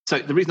 So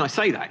the reason I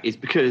say that is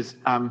because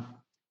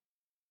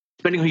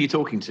depending on who you're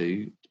talking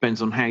to,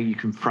 depends on how you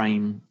can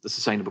frame the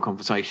sustainable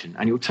conversation.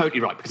 And you're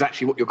totally right, because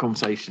actually what your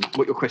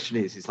question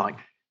is like,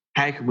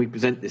 how can we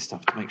present this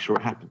stuff to make sure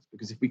it happens?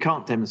 Because if we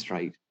can't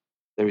demonstrate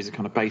there is a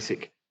kind of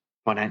basic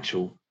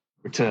financial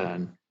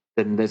return,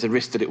 then there's a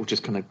risk that it will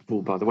just kind of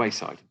fall by the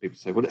wayside. People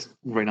say, well, that's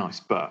very nice,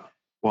 but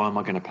why am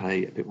I going to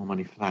pay a bit more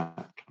money for that?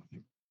 Kind of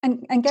thing.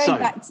 And going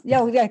back to,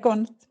 yeah, go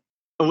on.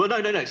 Oh, well,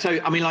 no. So,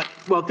 I mean,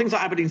 things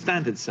like Aberdeen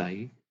Standards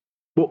say,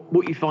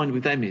 what you find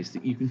with them is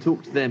that you can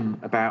talk to them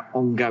about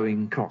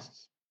ongoing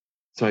costs.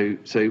 So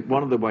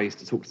one of the ways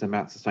to talk to them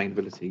about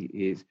sustainability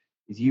is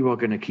you are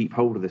going to keep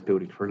hold of this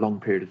building for a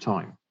long period of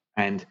time.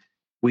 And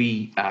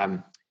we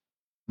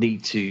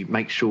need to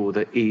make sure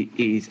that it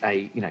is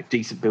a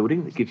decent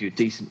building that gives you a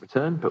decent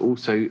return, but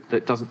also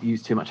that doesn't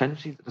use too much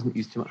energy, that doesn't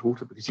use too much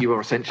water, because you are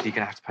essentially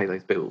going to have to pay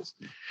those bills.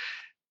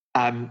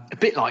 A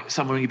bit like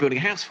someone you're building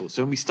a house for.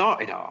 So when we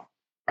started our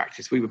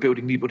practice, we were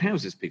building new build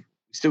houses. People,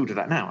 we still do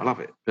that now. I love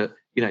it. But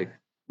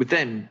with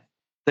them,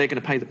 they're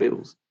going to pay the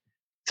bills.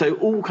 So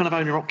all kind of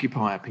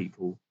owner-occupier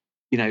people,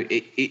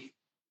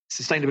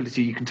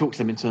 sustainability, you can talk to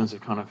them in terms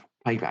of kind of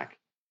payback.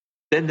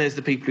 Then there's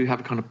the people who have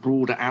a kind of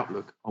broader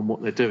outlook on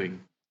what they're doing.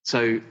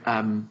 So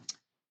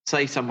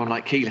say someone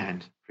like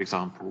Keyland, for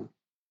example.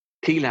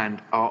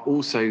 Keyland are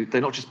also, they're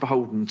not just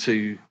beholden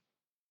to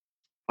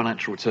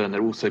financial return,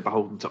 they're also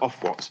beholden to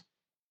Ofwat,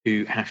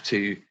 who have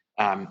to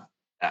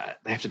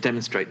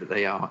demonstrate that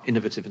they are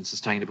innovative and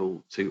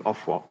sustainable to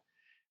Ofwat.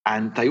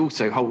 And they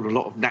also hold a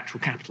lot of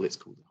natural capital, it's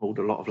called, hold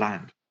a lot of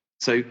land.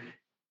 So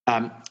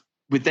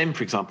with them,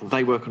 for example,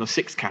 they work on a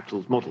 6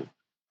 capitals model.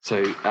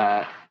 So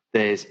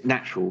there's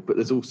natural, but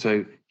there's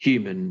also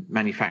human,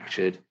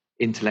 manufactured,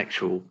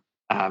 intellectual,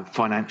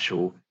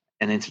 financial,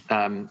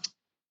 and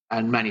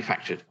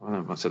manufactured. I don't know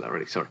if I said that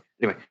already, sorry.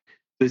 Anyway,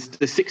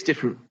 there's 6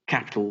 different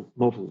capital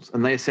models,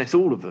 and they assess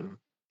all of them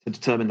to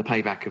determine the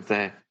payback of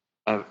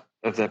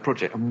their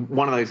project. And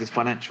one of those is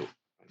financial,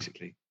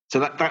 basically. So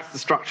that's the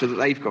structure that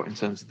they've got in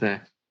terms of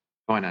their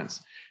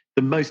finance.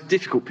 The most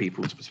difficult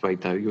people to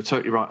persuade, though, you're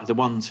totally right, are the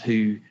ones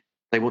who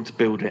they want to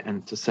build it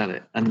and to sell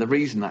it. And the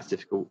reason that's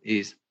difficult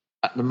is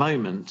at the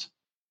moment,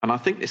 and I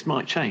think this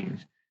might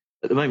change,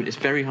 at the moment it's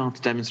very hard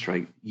to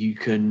demonstrate you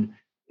can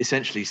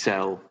essentially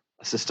sell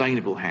a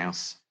sustainable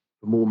house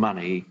for more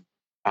money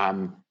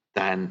than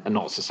a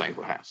not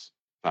sustainable house,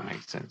 if that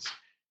makes sense.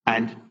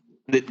 And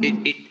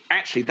it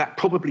actually, that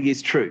probably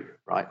is true,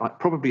 right? Like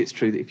probably it's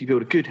true that if you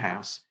build a good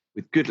house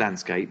with good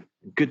landscape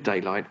and good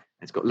daylight,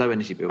 and it's got low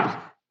energy bills,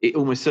 it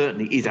almost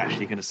certainly is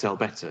actually going to sell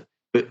better.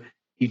 But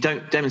you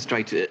don't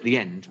demonstrate it at the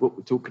end. What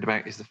we're talking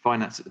about is the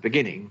finance at the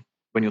beginning.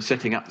 When you're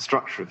setting up the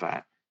structure of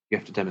that, you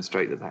have to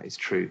demonstrate that that is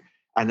true.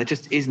 And there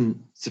just isn't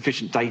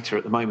sufficient data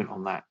at the moment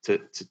on that to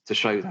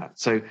show that.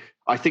 So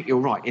I think you're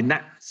right. In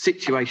that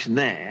situation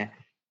there,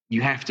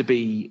 you have to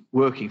be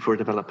working for a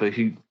developer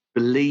who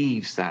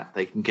believes that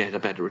they can get a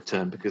better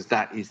return, because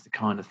that is the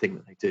kind of thing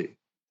that they do.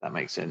 That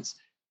makes sense.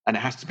 And it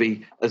has to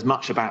be as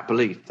much about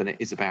belief than it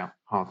is about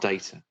hard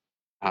data.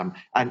 And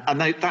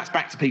that's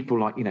back to people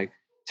like,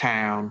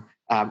 Town,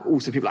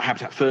 also people like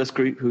Habitat First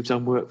Group who've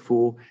done work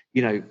for,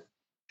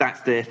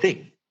 that's their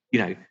thing.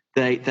 They're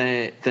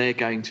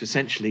going to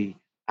essentially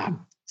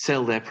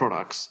sell their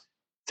products,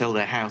 sell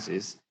their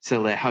houses,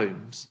 sell their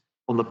homes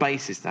on the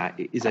basis that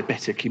it is a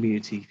better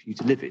community for you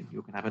to live in.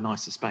 You're going to have a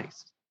nicer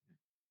space.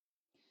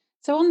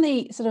 So on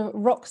the sort of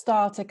rock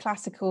star to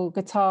classical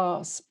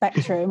guitar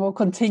spectrum or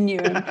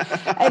continuum,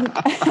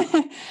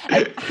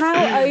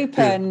 how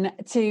open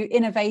to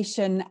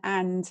innovation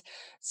and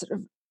sort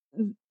of,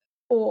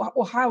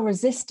 or how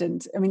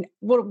resistant? I mean,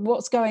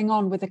 what's going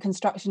on with the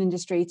construction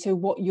industry to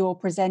what you're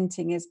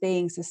presenting as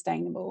being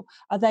sustainable?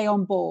 Are they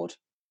on board?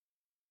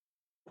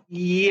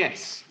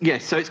 Yes.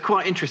 So it's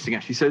quite interesting,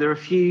 actually. So there are a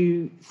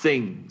few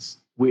things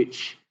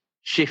which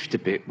shift a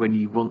bit when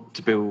you want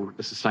to build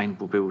a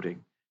sustainable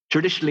building.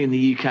 Traditionally in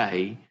the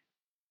UK,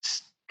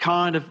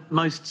 kind of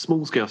most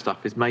small-scale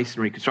stuff is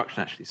masonry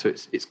construction, actually. So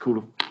it's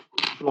called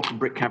block and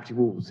brick cavity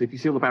walls. So if you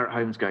see all the Barratt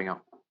homes going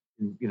up,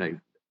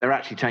 they're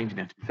actually changing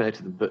now, to be fair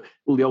to them, but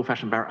all the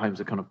old-fashioned Barratt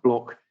homes are kind of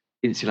block,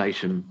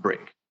 insulation,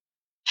 brick.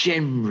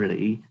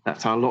 Generally,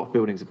 that's how a lot of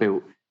buildings are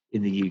built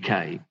in the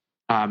UK.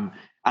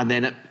 And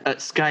then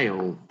at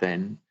scale,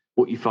 then,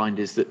 what you find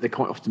is that they're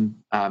quite often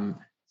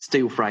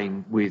steel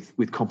frame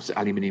with composite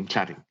aluminium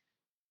cladding.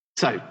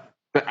 So,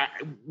 but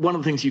one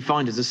of the things you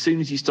find is as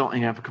soon as you start to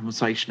have a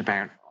conversation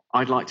about,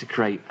 I'd like to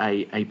create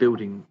a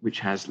building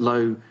which has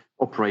low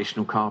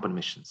operational carbon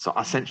emissions. So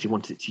I essentially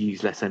want it to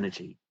use less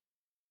energy.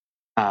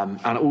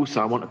 And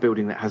also I want a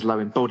building that has low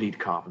embodied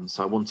carbon.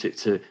 So I want it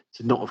to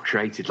not have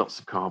created lots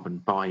of carbon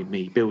by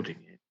me building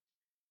it.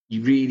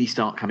 You really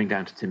start coming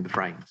down to timber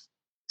frames,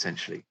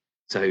 essentially.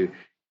 So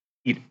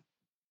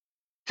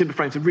timber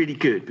frames are really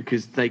good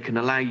because they can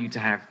allow you to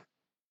have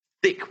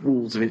thick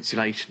walls of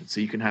insulation.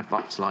 So you can have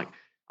up to like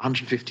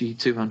 150,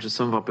 200,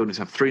 some of our buildings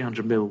have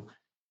 300 mil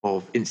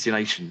of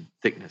insulation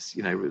thickness.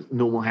 A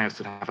normal house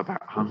would have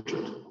about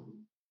 100.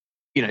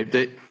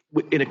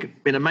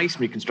 In a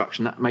masonry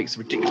construction, that makes a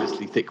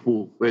ridiculously thick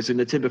wall, whereas in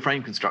a timber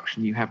frame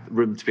construction, you have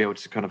room to be able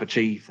to kind of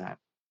achieve that.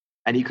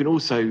 And you can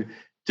also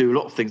do a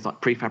lot of things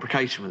like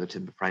prefabrication with a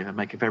timber frame and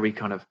make a very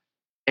kind of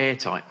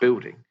airtight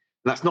building.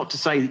 That's not to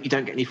say that you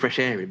don't get any fresh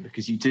air in,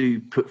 because you do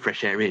put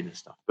fresh air in and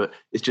stuff, but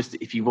it's just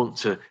that if you want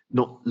to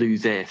not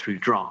lose air through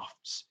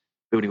drafts,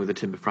 building with a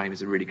timber frame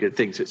is a really good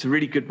thing. So it's a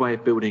really good way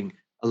of building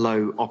a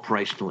low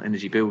operational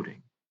energy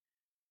building.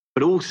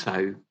 But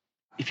also,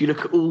 if you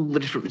look at all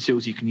the different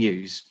materials you can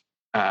use,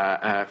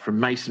 from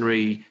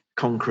masonry,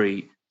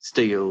 concrete,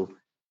 steel,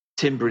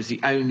 timber is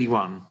the only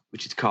one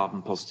which is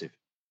carbon positive.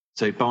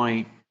 So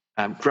by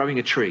growing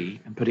a tree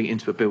and putting it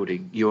into a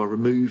building, you are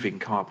removing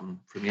carbon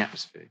from the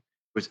atmosphere.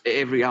 Whereas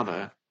every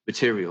other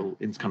material,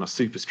 in kind of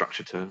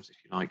superstructure terms, if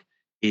you like,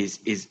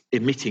 is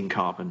emitting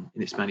carbon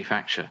in its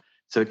manufacture.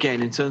 So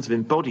again, in terms of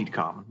embodied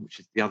carbon, which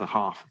is the other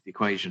half of the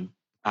equation,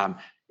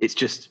 it's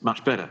just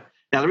much better.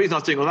 Now, the reason I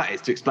was doing all that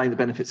is to explain the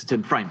benefits of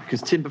timber frame,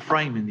 because timber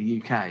frame in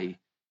the UK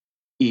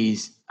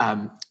is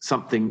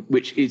something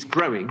which is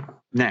growing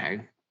now,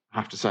 I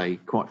have to say,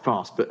 quite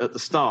fast. But at the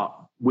start,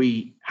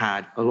 we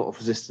had a lot of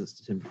resistance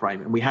to timber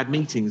frame, and we had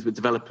meetings with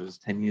developers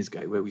 10 years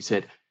ago where we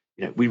said,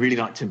 we really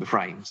like timber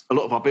frames. A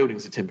lot of our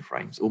buildings are timber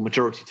frames, or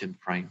majority timber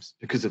frames,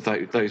 because of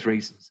those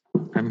reasons.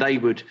 And they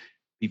would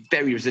be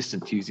very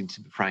resistant to using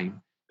timber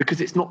frame because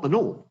it's not the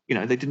norm.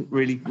 They didn't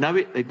really know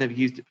it. They'd never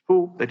used it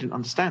before. They didn't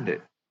understand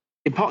it.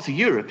 In parts of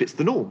Europe, it's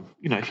the norm.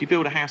 If you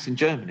build a house in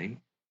Germany,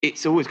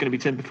 it's always going to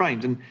be timber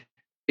framed. And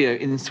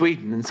in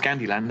Sweden and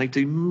Scandiland, they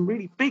do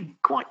really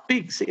big, quite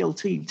big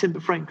CLT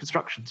timber frame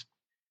constructions.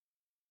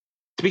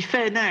 To be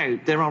fair now,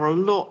 there are a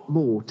lot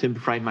more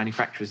timber frame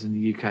manufacturers in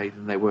the UK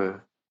than there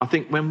were. I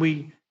think when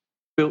we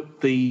built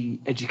the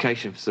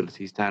education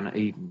facilities down at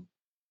Eden,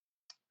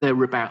 there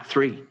were about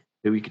 3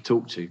 who we could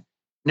talk to.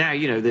 Now,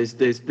 there's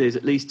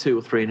at least 2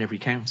 or 3 in every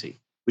county,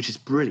 which is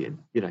brilliant.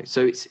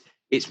 So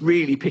it's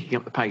really picking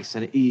up the pace,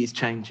 and it is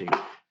changing.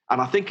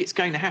 And I think it's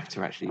going to have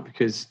to, actually,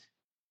 because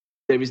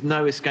there is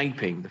no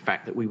escaping the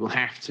fact that we will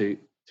have to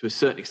a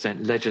certain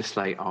extent,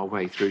 legislate our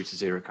way through to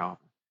zero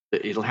carbon,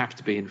 that it'll have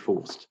to be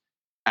enforced.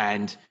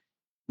 And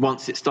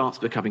once it starts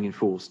becoming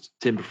enforced,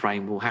 timber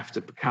frame will have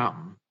to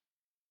become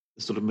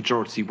the sort of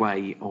majority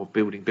way of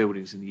building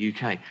buildings in the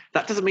UK.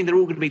 That doesn't mean they're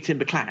all going to be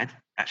timber clad,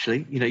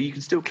 actually. You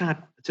can still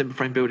clad a timber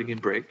frame building in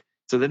brick,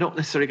 so they're not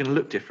necessarily going to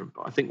look different,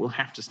 but I think we'll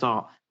have to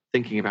start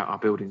thinking about our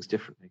buildings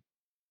differently.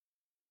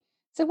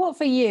 So what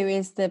for you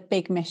is the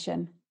big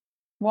mission?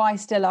 Why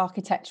still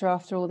architecture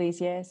after all these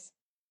years?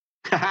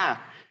 There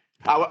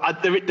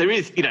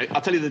is,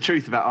 I'll tell you the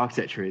truth about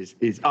architecture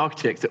is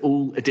architects are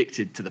all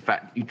addicted to the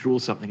fact that you draw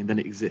something and then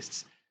it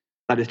exists.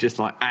 That is just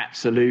like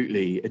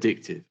absolutely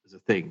addictive as a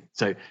thing.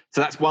 So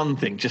that's one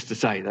thing, just to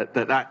say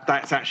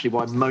that's actually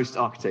why most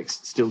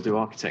architects still do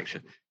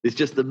architecture. It's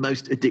just the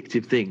most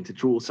addictive thing to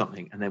draw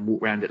something and then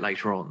walk around it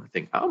later on and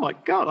think, oh my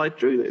God, I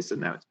drew this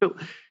and now it's built.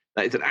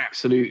 That is an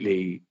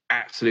absolutely,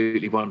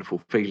 absolutely wonderful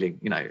feeling.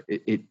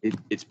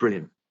 It's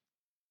brilliant.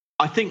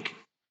 I think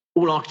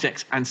all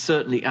architects, and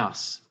certainly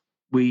us,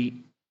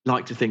 we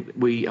like to think that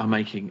we are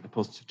making a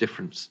positive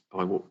difference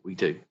by what we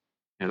do.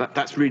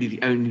 That's really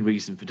the only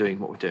reason for doing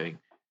what we're doing.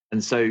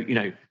 And so,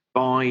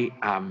 by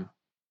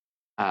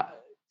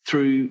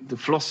through the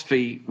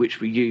philosophy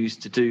which we use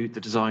to do the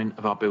design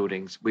of our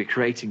buildings, we're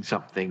creating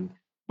something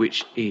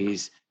which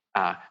is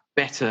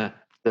better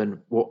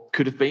than what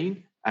could have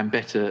been and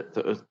better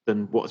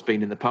than what has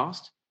been in the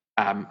past.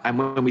 And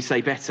when we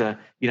say better,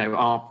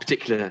 our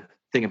particular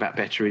thing about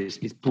better is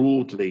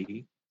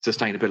broadly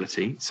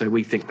sustainability. So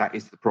we think that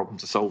is the problem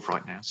to solve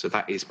right now. So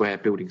that is where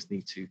buildings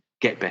need to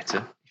get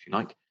better, if you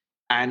like.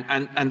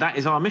 And that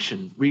is our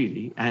mission,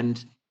 really.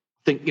 And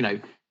I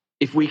think,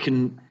 if we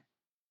can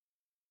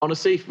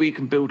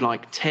build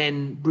like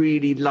 10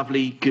 really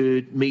lovely,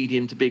 good,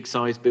 medium to big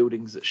size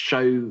buildings that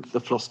show the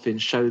philosophy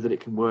and show that it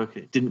can work,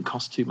 it didn't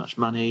cost too much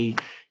money,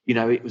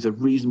 it was a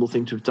reasonable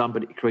thing to have done,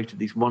 but it created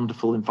these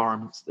wonderful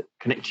environments that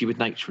connect you with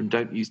nature and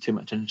don't use too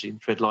much energy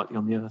and tread lightly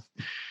on the earth.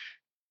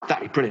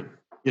 That'd be brilliant.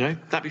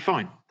 That'd be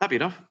fine. That'd be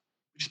enough.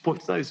 We just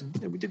point to those, and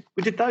we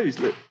did those.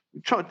 Look,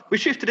 we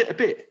shifted it a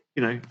bit,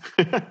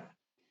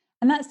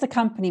 And that's the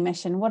company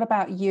mission. What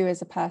about you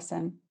as a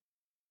person?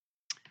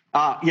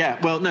 Yeah.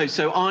 Well, no.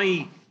 So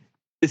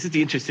this is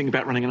the interesting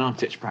about running an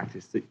architecture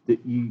practice that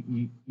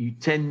you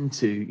tend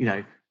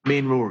to, me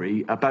and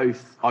Rory are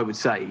both, I would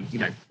say,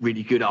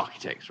 really good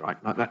architects, right?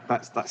 Like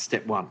that's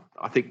step one.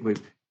 I think we're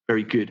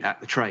very good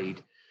at the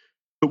trade.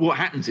 But what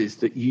happens is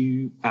that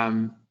you're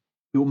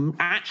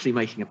actually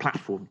making a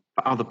platform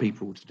for other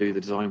people to do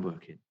the design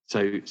work in.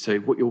 So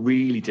what you're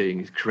really doing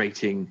is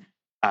creating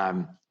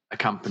a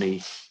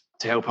company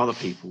to help other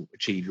people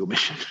achieve your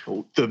mission,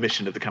 or the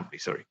mission of the company.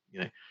 Sorry,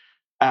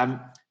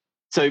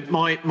 So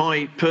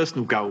my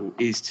personal goal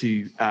is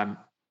to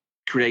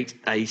create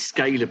a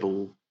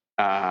scalable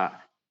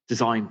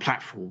design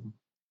platform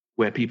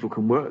where people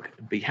can work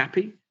and be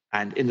happy.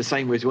 And in the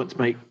same way as we want to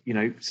make,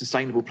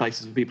 sustainable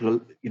places where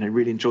people,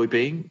 really enjoy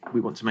being, we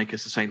want to make a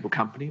sustainable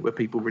company where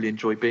people really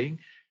enjoy being,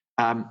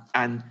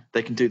 and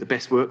they can do the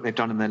best work they've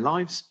done in their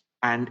lives,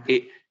 and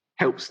it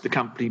helps the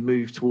company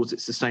move towards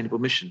its sustainable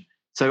mission.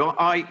 So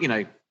you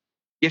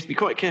have to be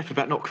quite careful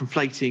about not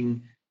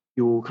conflating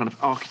your kind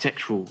of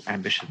architectural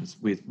ambitions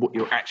with what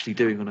you're actually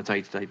doing on a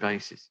day-to-day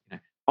basis.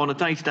 On a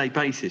day-to-day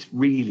basis,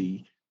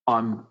 really,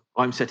 I'm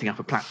setting up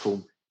a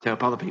platform to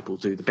help other people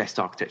do the best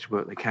architecture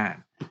work they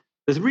can.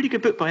 There's a really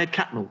good book by Ed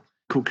Catmull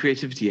called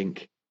Creativity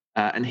Inc.,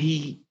 and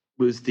he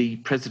was the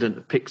president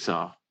of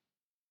Pixar.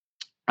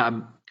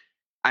 And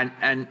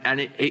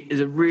it is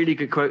a really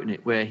good quote in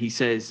it where he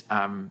says,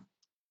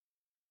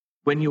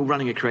 when you're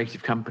running a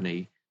creative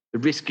company, the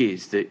risk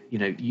is that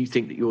you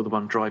think that you're the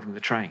one driving the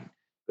train,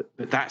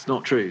 but that's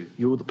not true.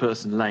 You're the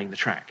person laying the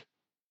track,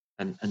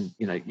 and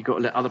you've got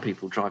to let other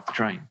people drive the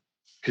train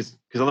because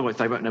otherwise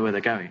they won't know where they're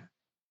going.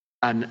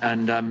 And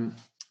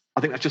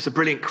I think that's just a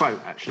brilliant quote,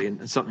 actually,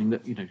 and something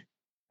that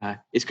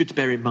it's good to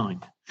bear in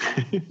mind.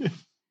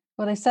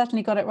 Well, they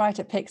certainly got it right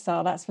at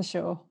Pixar, that's for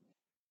sure.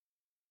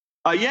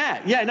 No,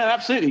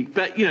 absolutely.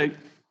 But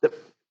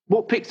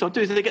what Pixar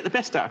do is they get the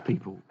best out of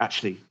people.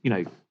 Actually,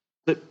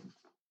 that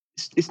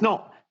it's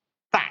not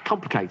that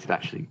complicated.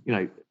 Actually,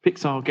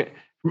 Pixar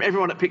from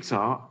everyone at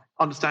Pixar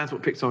understands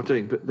what Pixar are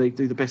doing, but they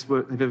do the best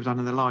work they've ever done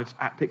in their lives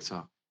at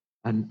Pixar.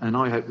 And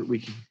I hope that we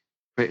can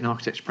create an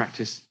architecture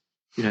practice,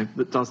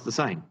 that does the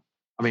same.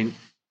 I mean,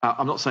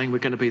 I'm not saying we're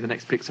going to be the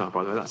next Pixar,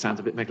 by the way. That sounds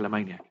a bit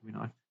megalomaniac. I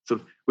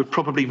mean, we're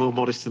probably more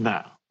modest than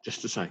that,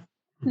 just to say.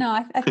 No,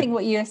 I think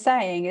what you're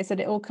saying is that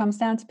it all comes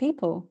down to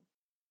people.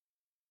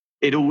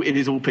 It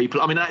is all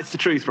people. I mean, that's the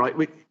truth, right?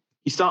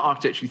 You start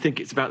architecture, you think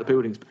it's about the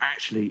buildings, but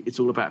actually it's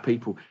all about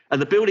people.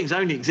 And the buildings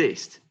only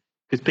exist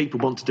because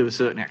people want to do a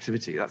certain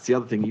activity. That's the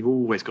other thing you've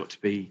always got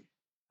to be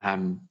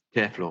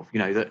careful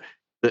of.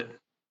 That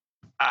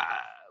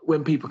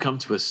when people come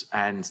to us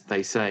and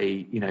they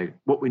say,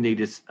 what we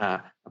need is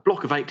a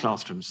block of 8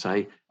 classrooms,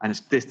 say, and it's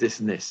this, this,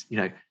 and this.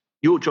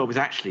 Your job is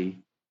actually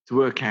to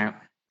work out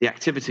the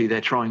activity they're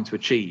trying to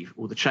achieve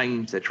or the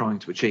change they're trying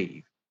to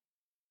achieve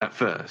at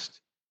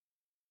first,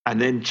 and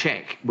then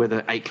check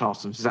whether 8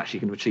 classrooms is actually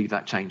going to achieve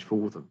that change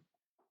for them.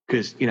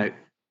 Because,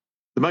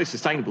 the most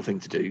sustainable thing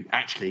to do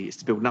actually is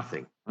to build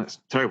nothing. That's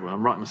terrible.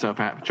 I'm writing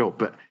myself out of a job.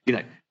 But,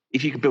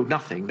 if you can build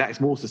nothing, that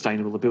is more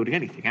sustainable than building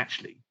anything,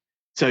 actually.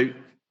 So,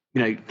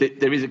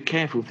 there is a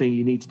careful thing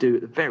you need to do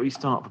at the very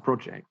start of a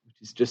project, which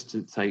is just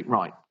to say,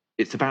 right,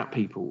 it's about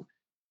people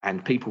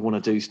and people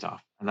want to do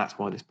stuff. And that's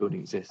why this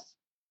building exists.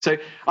 So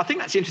I think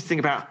that's the interesting thing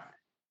about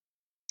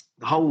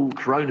the whole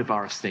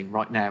coronavirus thing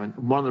right now, and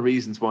one of the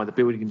reasons why the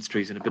building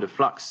industry is in a bit of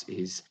flux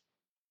is,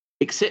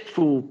 except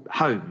for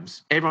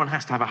homes, everyone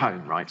has to have a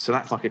home, right? So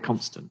that's like a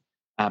constant.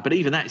 But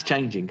even that is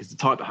changing because the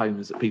type of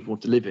homes that people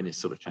want to live in is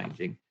sort of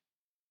changing.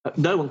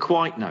 No one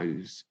quite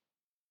knows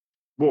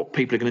what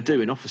people are going to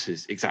do in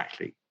offices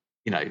exactly,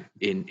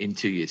 in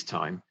 2 years'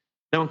 time.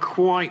 No one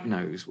quite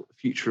knows what the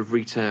future of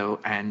retail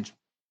and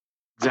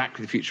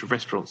exactly the future of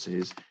restaurants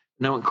is.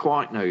 No one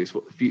quite knows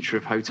what the future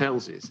of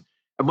hotels is.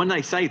 And when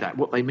they say that,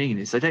 what they mean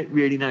is they don't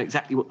really know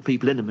exactly what the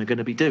people in them are going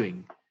to be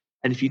doing.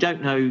 And if you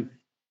don't know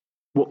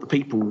what the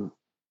people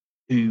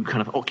who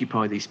kind of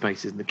occupy these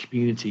spaces and the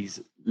communities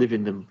that live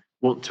in them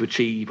want to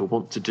achieve or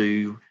want to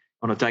do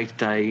on a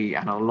day-to-day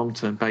and on a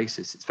long-term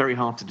basis, it's very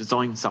hard to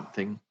design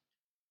something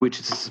which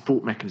is a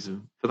support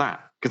mechanism for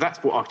that. Because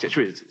that's what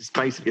architecture is. It's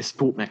basically a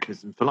support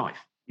mechanism for life.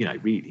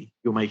 Really,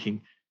 you're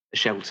making a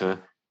shelter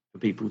for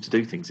people to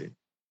do things in.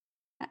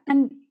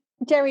 And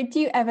Jerry, do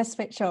you ever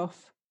switch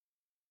off?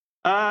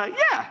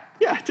 Yeah,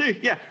 I do.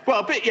 Yeah, well,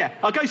 a bit. Yeah,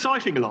 I go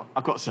cycling a lot.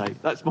 I've got to say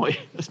that's my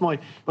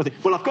thing.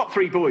 Well, I've got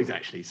 3 boys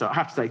actually, so I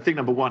have to say thing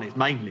number 1 is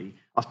mainly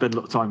I spend a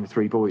lot of time with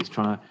 3 boys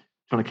trying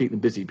to keep them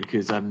busy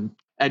because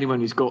anyone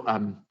who's got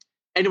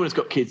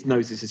kids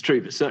knows this is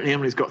true, but certainly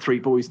anyone who's got 3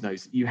 boys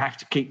knows that you have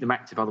to keep them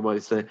active,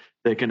 otherwise they're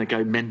going to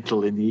go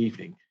mental in the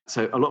evening.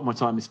 So a lot of my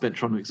time is spent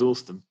trying to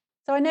exhaust them.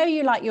 So I know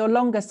you like your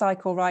longer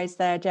cycle rides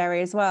there,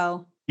 Jerry, as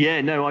well.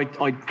 Yeah, no,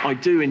 I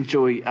do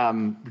enjoy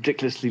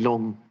ridiculously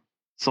long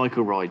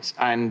cycle rides,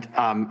 and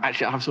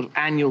actually I have a sort of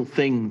annual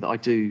thing that I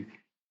do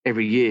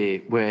every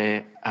year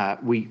where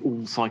we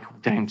all cycle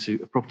down to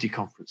a property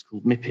conference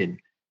called MIPIM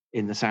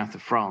in the south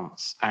of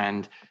France.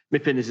 And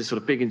MIPIM is a sort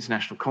of big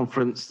international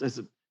conference. I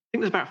think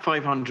there's about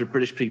 500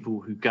 British people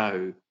who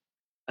go,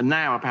 and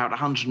now about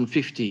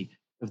 150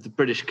 of the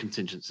British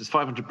contingents. There's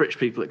 500 British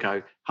people that go,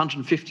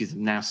 150 of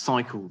them now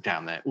cycle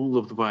down there all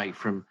of the way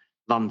from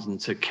London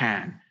to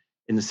Cannes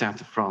in the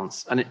south of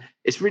France. And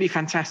it's really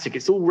fantastic.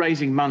 It's all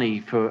raising money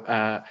for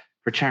a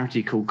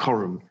charity called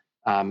Corum,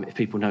 if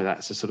people know that.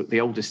 It's a sort of the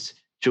oldest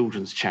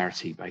children's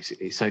charity,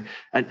 basically. So,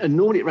 and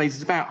normally it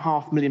raises about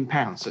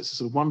 £500,000. So it's a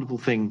sort of wonderful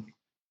thing to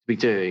be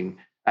doing.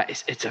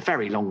 It's a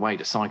very long way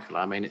to cycle.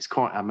 I mean, it's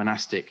quite a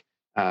monastic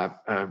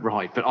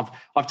ride. But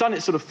I've done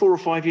it sort of 4 or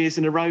 5 years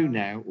in a row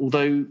now,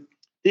 although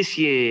this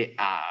year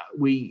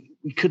we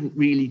couldn't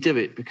really do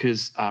it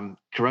because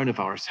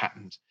coronavirus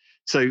happened.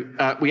 So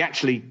we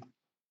actually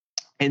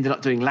ended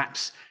up doing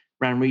laps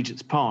around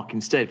Regent's Park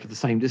instead for the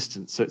same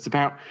distance. So it's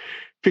about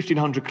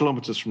 1,500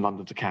 kilometres from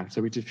London to Cannes.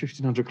 So we did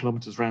 1,500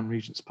 kilometres around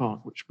Regent's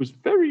Park, which was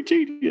very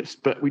tedious,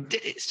 but we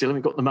did it still and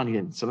we got the money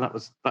in. So that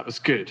was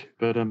good.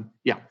 But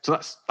so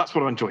that's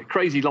what I enjoy.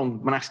 Crazy long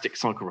monastic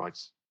cycle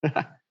rides.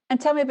 And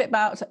tell me a bit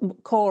about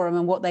Corum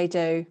and what they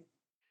do.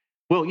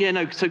 Well,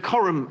 so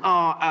Corum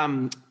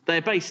are,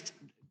 they're based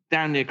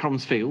down near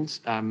Cromsfield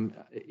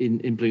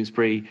in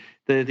Bloomsbury.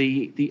 They're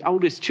the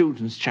oldest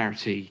children's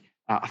charity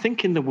I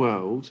think in the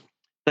world.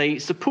 They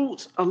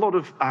support a lot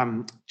of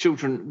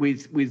children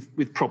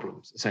with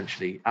problems,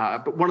 essentially.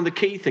 But one of the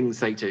key things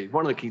they do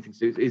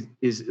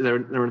is they're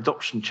an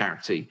adoption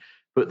charity,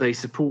 but they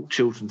support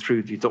children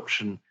through the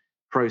adoption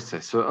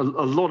process. So a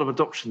lot of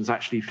adoptions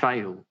actually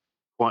fail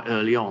quite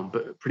early on,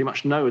 but pretty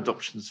much no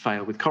adoptions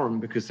fail with Corum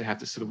because they have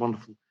this sort of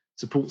wonderful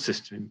support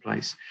system in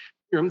place.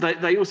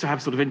 They also have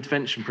sort of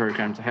intervention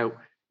program to help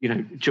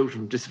children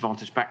from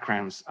disadvantaged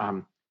backgrounds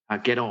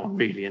get on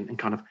really and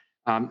kind of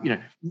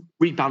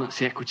rebalance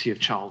the equity of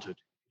childhood.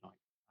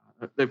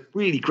 They're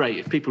really great.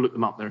 If people look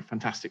them up, they're a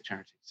fantastic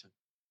charity. So.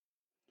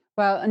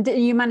 Well, and did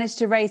you manage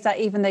to raise that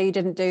even though you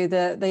didn't do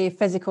the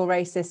physical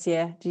race this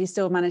year? Did you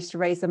still manage to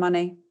raise the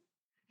money?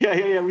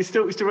 Yeah. We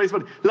still raised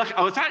money. Look,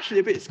 I was actually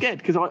a bit scared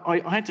because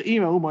I had to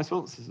email all my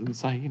sponsors and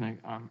say,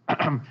 because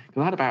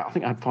I had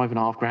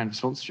 $5,500 of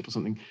sponsorship or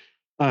something.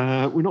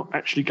 We're not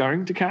actually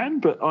going to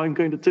Cannes, but I'm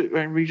going to do it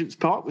around Regent's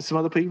Park with some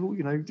other people.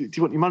 Do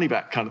you want your money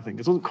back, kind of thing? I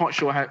wasn't quite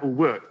sure how it all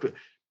worked, but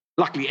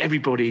luckily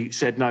everybody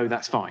said no,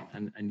 that's fine,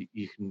 and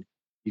you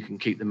can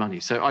keep the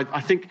money. So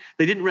I think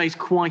they didn't raise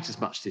quite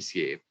as much this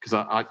year because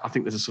I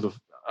think there's a sort of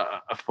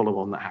a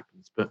follow-on that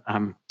happens. But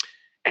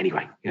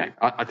anyway,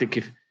 I think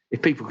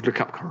if people could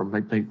look up Corum,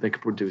 they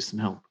could probably do us some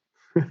help.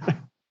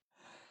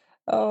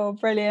 Oh,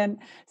 brilliant.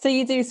 So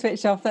you do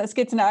switch off. That's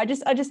good to know. I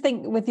just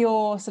think with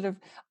your sort of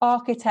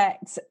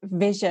architect's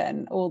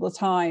vision all the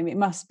time, you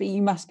must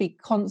be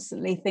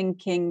constantly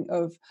thinking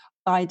of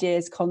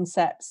ideas,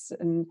 concepts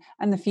and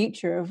the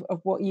future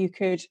of what you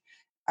could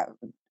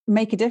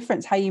make a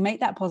difference, how you make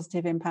that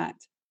positive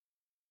impact.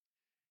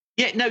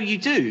 Yeah, no, you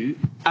do.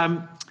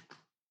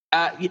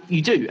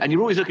 You do. And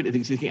you're always looking at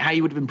things, thinking how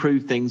you would have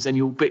improved things, and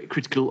you're a bit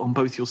critical on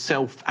both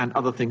yourself and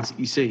other things that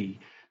you see.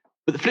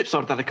 But the flip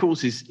side of that, of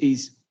course,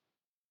 is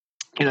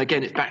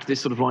again, it's back to this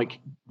sort of like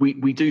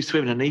we do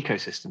swim in an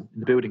ecosystem in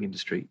the building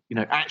industry.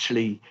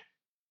 Actually,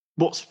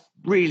 what's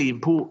really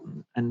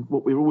important and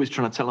what we're always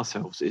trying to tell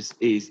ourselves is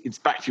it's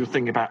back to your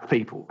thing about the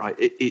people,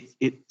 right?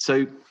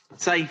 So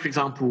say, for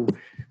example,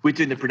 we're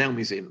doing the Brunel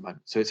Museum at the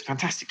moment. So it's a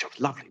fantastic job.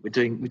 It's lovely. We're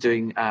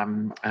doing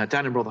down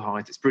in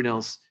Rotherhithe. It's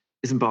Brunel's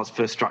Isambard's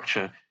first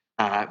structure.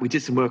 We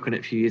did some work on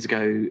it a few years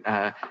ago.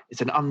 It's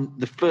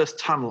the first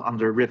tunnel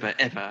under a river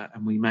ever,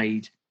 and we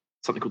made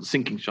something called the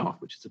sinking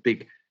shaft, which is a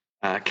big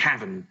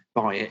cavern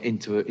by it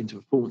into a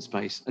performance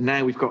space. And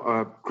now we've got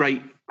a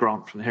great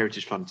grant from the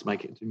Heritage Fund to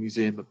make it into a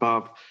museum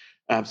above.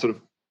 It's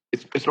an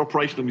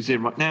operational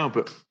museum right now,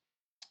 but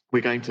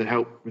we're going to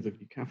help with a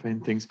new cafe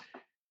and things.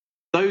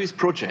 Those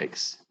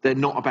projects, they're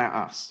not about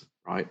us,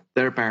 right?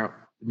 They're about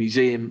the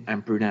museum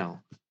and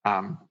Brunel.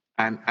 And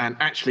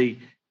actually,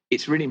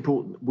 it's really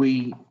important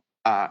we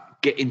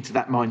get into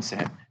that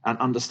mindset and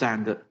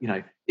understand that,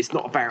 it's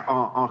not about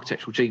our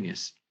architectural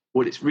genius.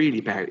 What it's really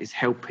about is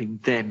helping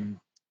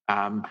them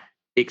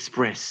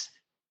express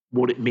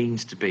what it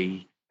means to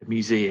be a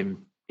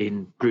museum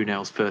in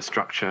Brunel's first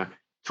structure,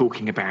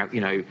 talking about,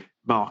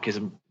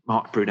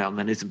 Mark Brunel and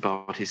then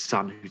Isambard, his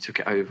son, who took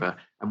it over,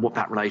 and what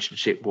that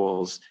relationship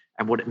was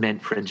and what it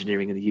meant for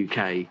engineering in the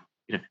UK.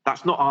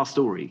 That's not our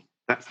story.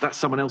 That's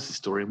someone else's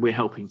story, and we're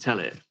helping tell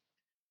it.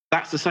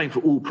 That's the same for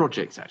all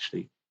projects,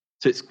 actually.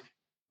 So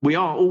we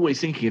are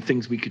always thinking of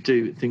things we could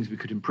do and things we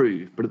could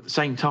improve, but at the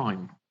same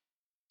time,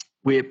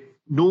 we're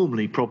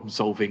normally problem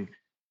solving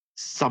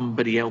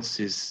somebody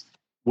else's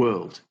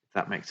world, if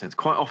that makes sense.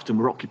 Quite often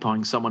we're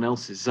occupying someone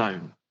else's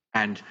zone,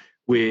 and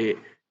we're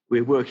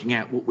working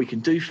out what we can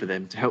do for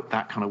them to help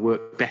that kind of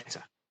work better,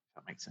 if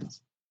that makes sense.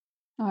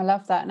 Oh, I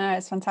love that. No,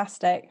 it's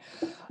fantastic.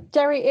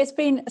 Jerry, it's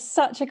been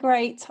such a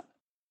great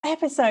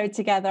episode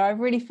together. I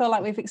really feel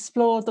like we've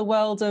explored the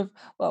world of,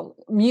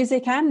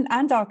 music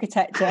and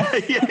architecture.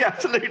 Yeah,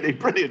 absolutely.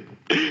 Brilliant.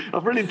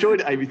 I've really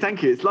enjoyed it, Amy.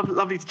 Thank you. It's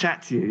lovely to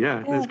chat to you.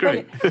 Yeah, that's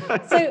great.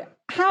 So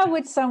how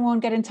would someone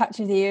get in touch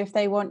with you if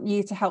they want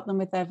you to help them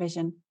with their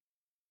vision?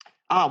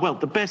 Well,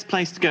 the best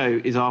place to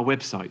go is our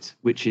website,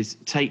 which is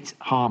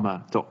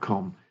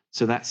tateharmer.com.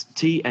 So that's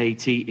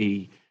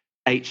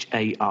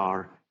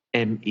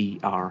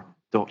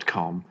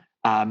TATEHARMER.com.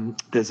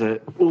 There's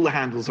all the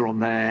handles are on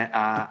there,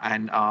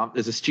 and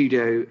there's a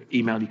studio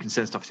email you can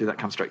send stuff to. That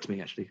comes straight to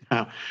me, actually.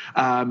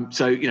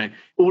 So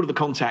all of the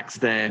contacts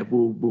there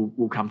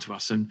will come to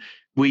us, and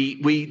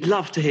we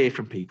love to hear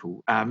from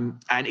people.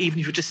 And even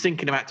if you're just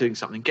thinking about doing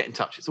something, get in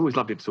touch. It's always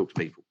lovely to talk to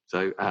people.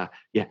 So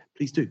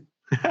please do.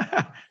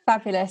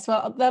 Fabulous.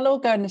 Well, they'll all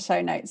go in the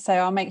show notes, so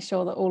I'll make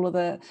sure that all of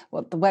the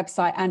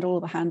website and all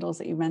the handles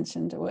that you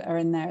mentioned are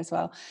in there as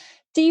well.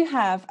 Do you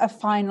have a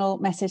final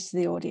message to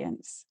the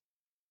audience?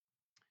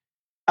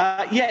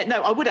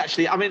 I would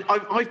actually. I mean,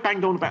 I've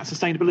banged on about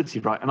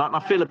sustainability, right? And I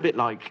feel a bit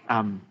like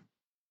I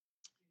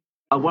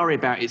worry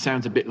about it.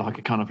 Sounds a bit like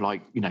a kind of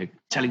like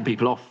telling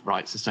people off,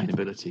 right?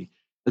 Sustainability.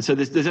 And so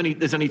there's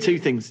only two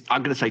things.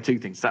 I'm going to say two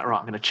things. Is that right?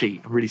 I'm going to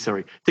cheat. I'm really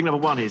sorry. Thing number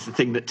one is the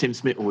thing that Tim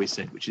Smith always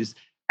said, which is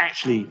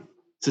actually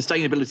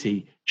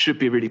sustainability should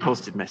be a really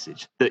positive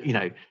message. That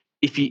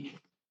if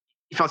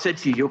I said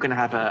to you, you're going to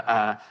have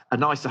a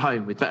nicer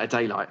home with better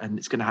daylight, and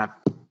it's going to have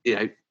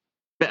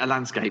better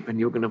landscape, and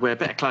you're going to wear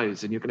better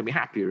clothes, and you're going to be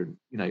happier, and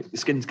your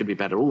skin's going to be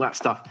better, all that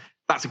stuff,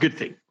 that's a good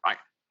thing, right?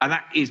 And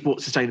that is what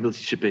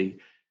sustainability should be.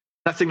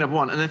 That's thing number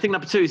one. And then thing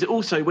number two is that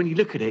also when you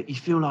look at it, you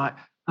feel like,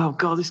 oh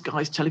God, this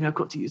guy's telling me I've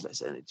got to use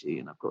less energy,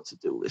 and I've got to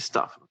do all this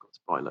stuff, and I've got to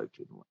buy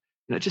locally, and all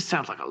that. It just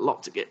sounds like a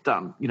lot to get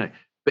done,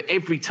 but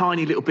every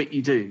tiny little bit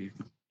you do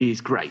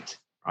is great,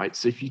 right?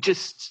 So if you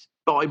just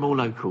buy more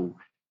local,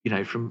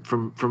 from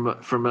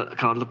a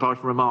kind of buy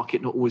from a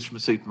market, not always from a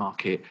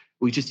supermarket,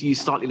 or you just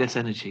use slightly less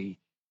energy,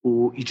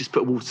 or you just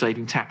put a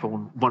water-saving tap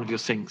on one of your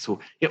sinks, or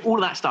all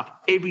of that stuff.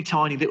 Every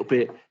tiny little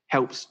bit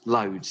helps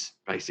loads,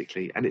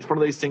 basically. And it's one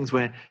of those things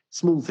where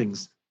small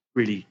things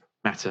really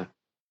matter.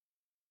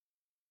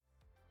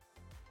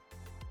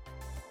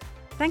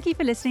 Thank you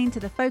for listening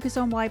to the Focus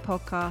on Why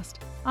podcast.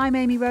 I'm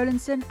Amy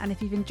Rowlandson, and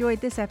if you've enjoyed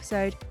this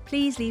episode,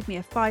 please leave me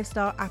a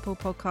 5-star Apple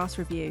Podcast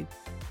review.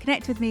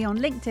 Connect with me on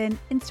LinkedIn,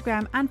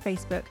 Instagram and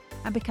Facebook,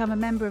 and become a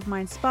member of my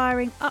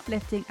inspiring,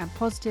 uplifting and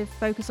positive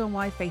Focus on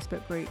Why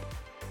Facebook group.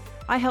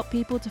 I help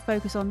people to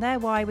focus on their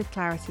why with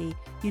clarity,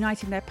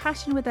 uniting their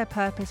passion with their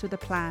purpose with a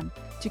plan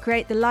to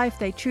create the life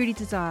they truly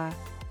desire.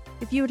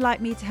 If you would like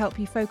me to help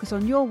you focus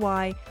on your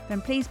why, then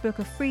please book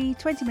a free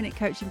 20-minute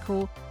coaching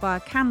call via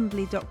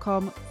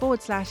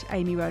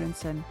calendly.com/Amy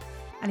Rowlandson.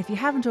 And if you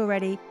haven't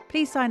already,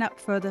 please sign up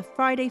for the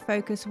Friday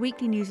Focus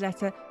weekly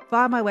newsletter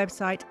via my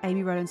website,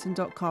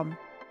 amyrowlandson.com.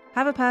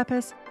 Have a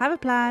purpose, have a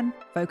plan,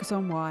 focus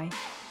on why.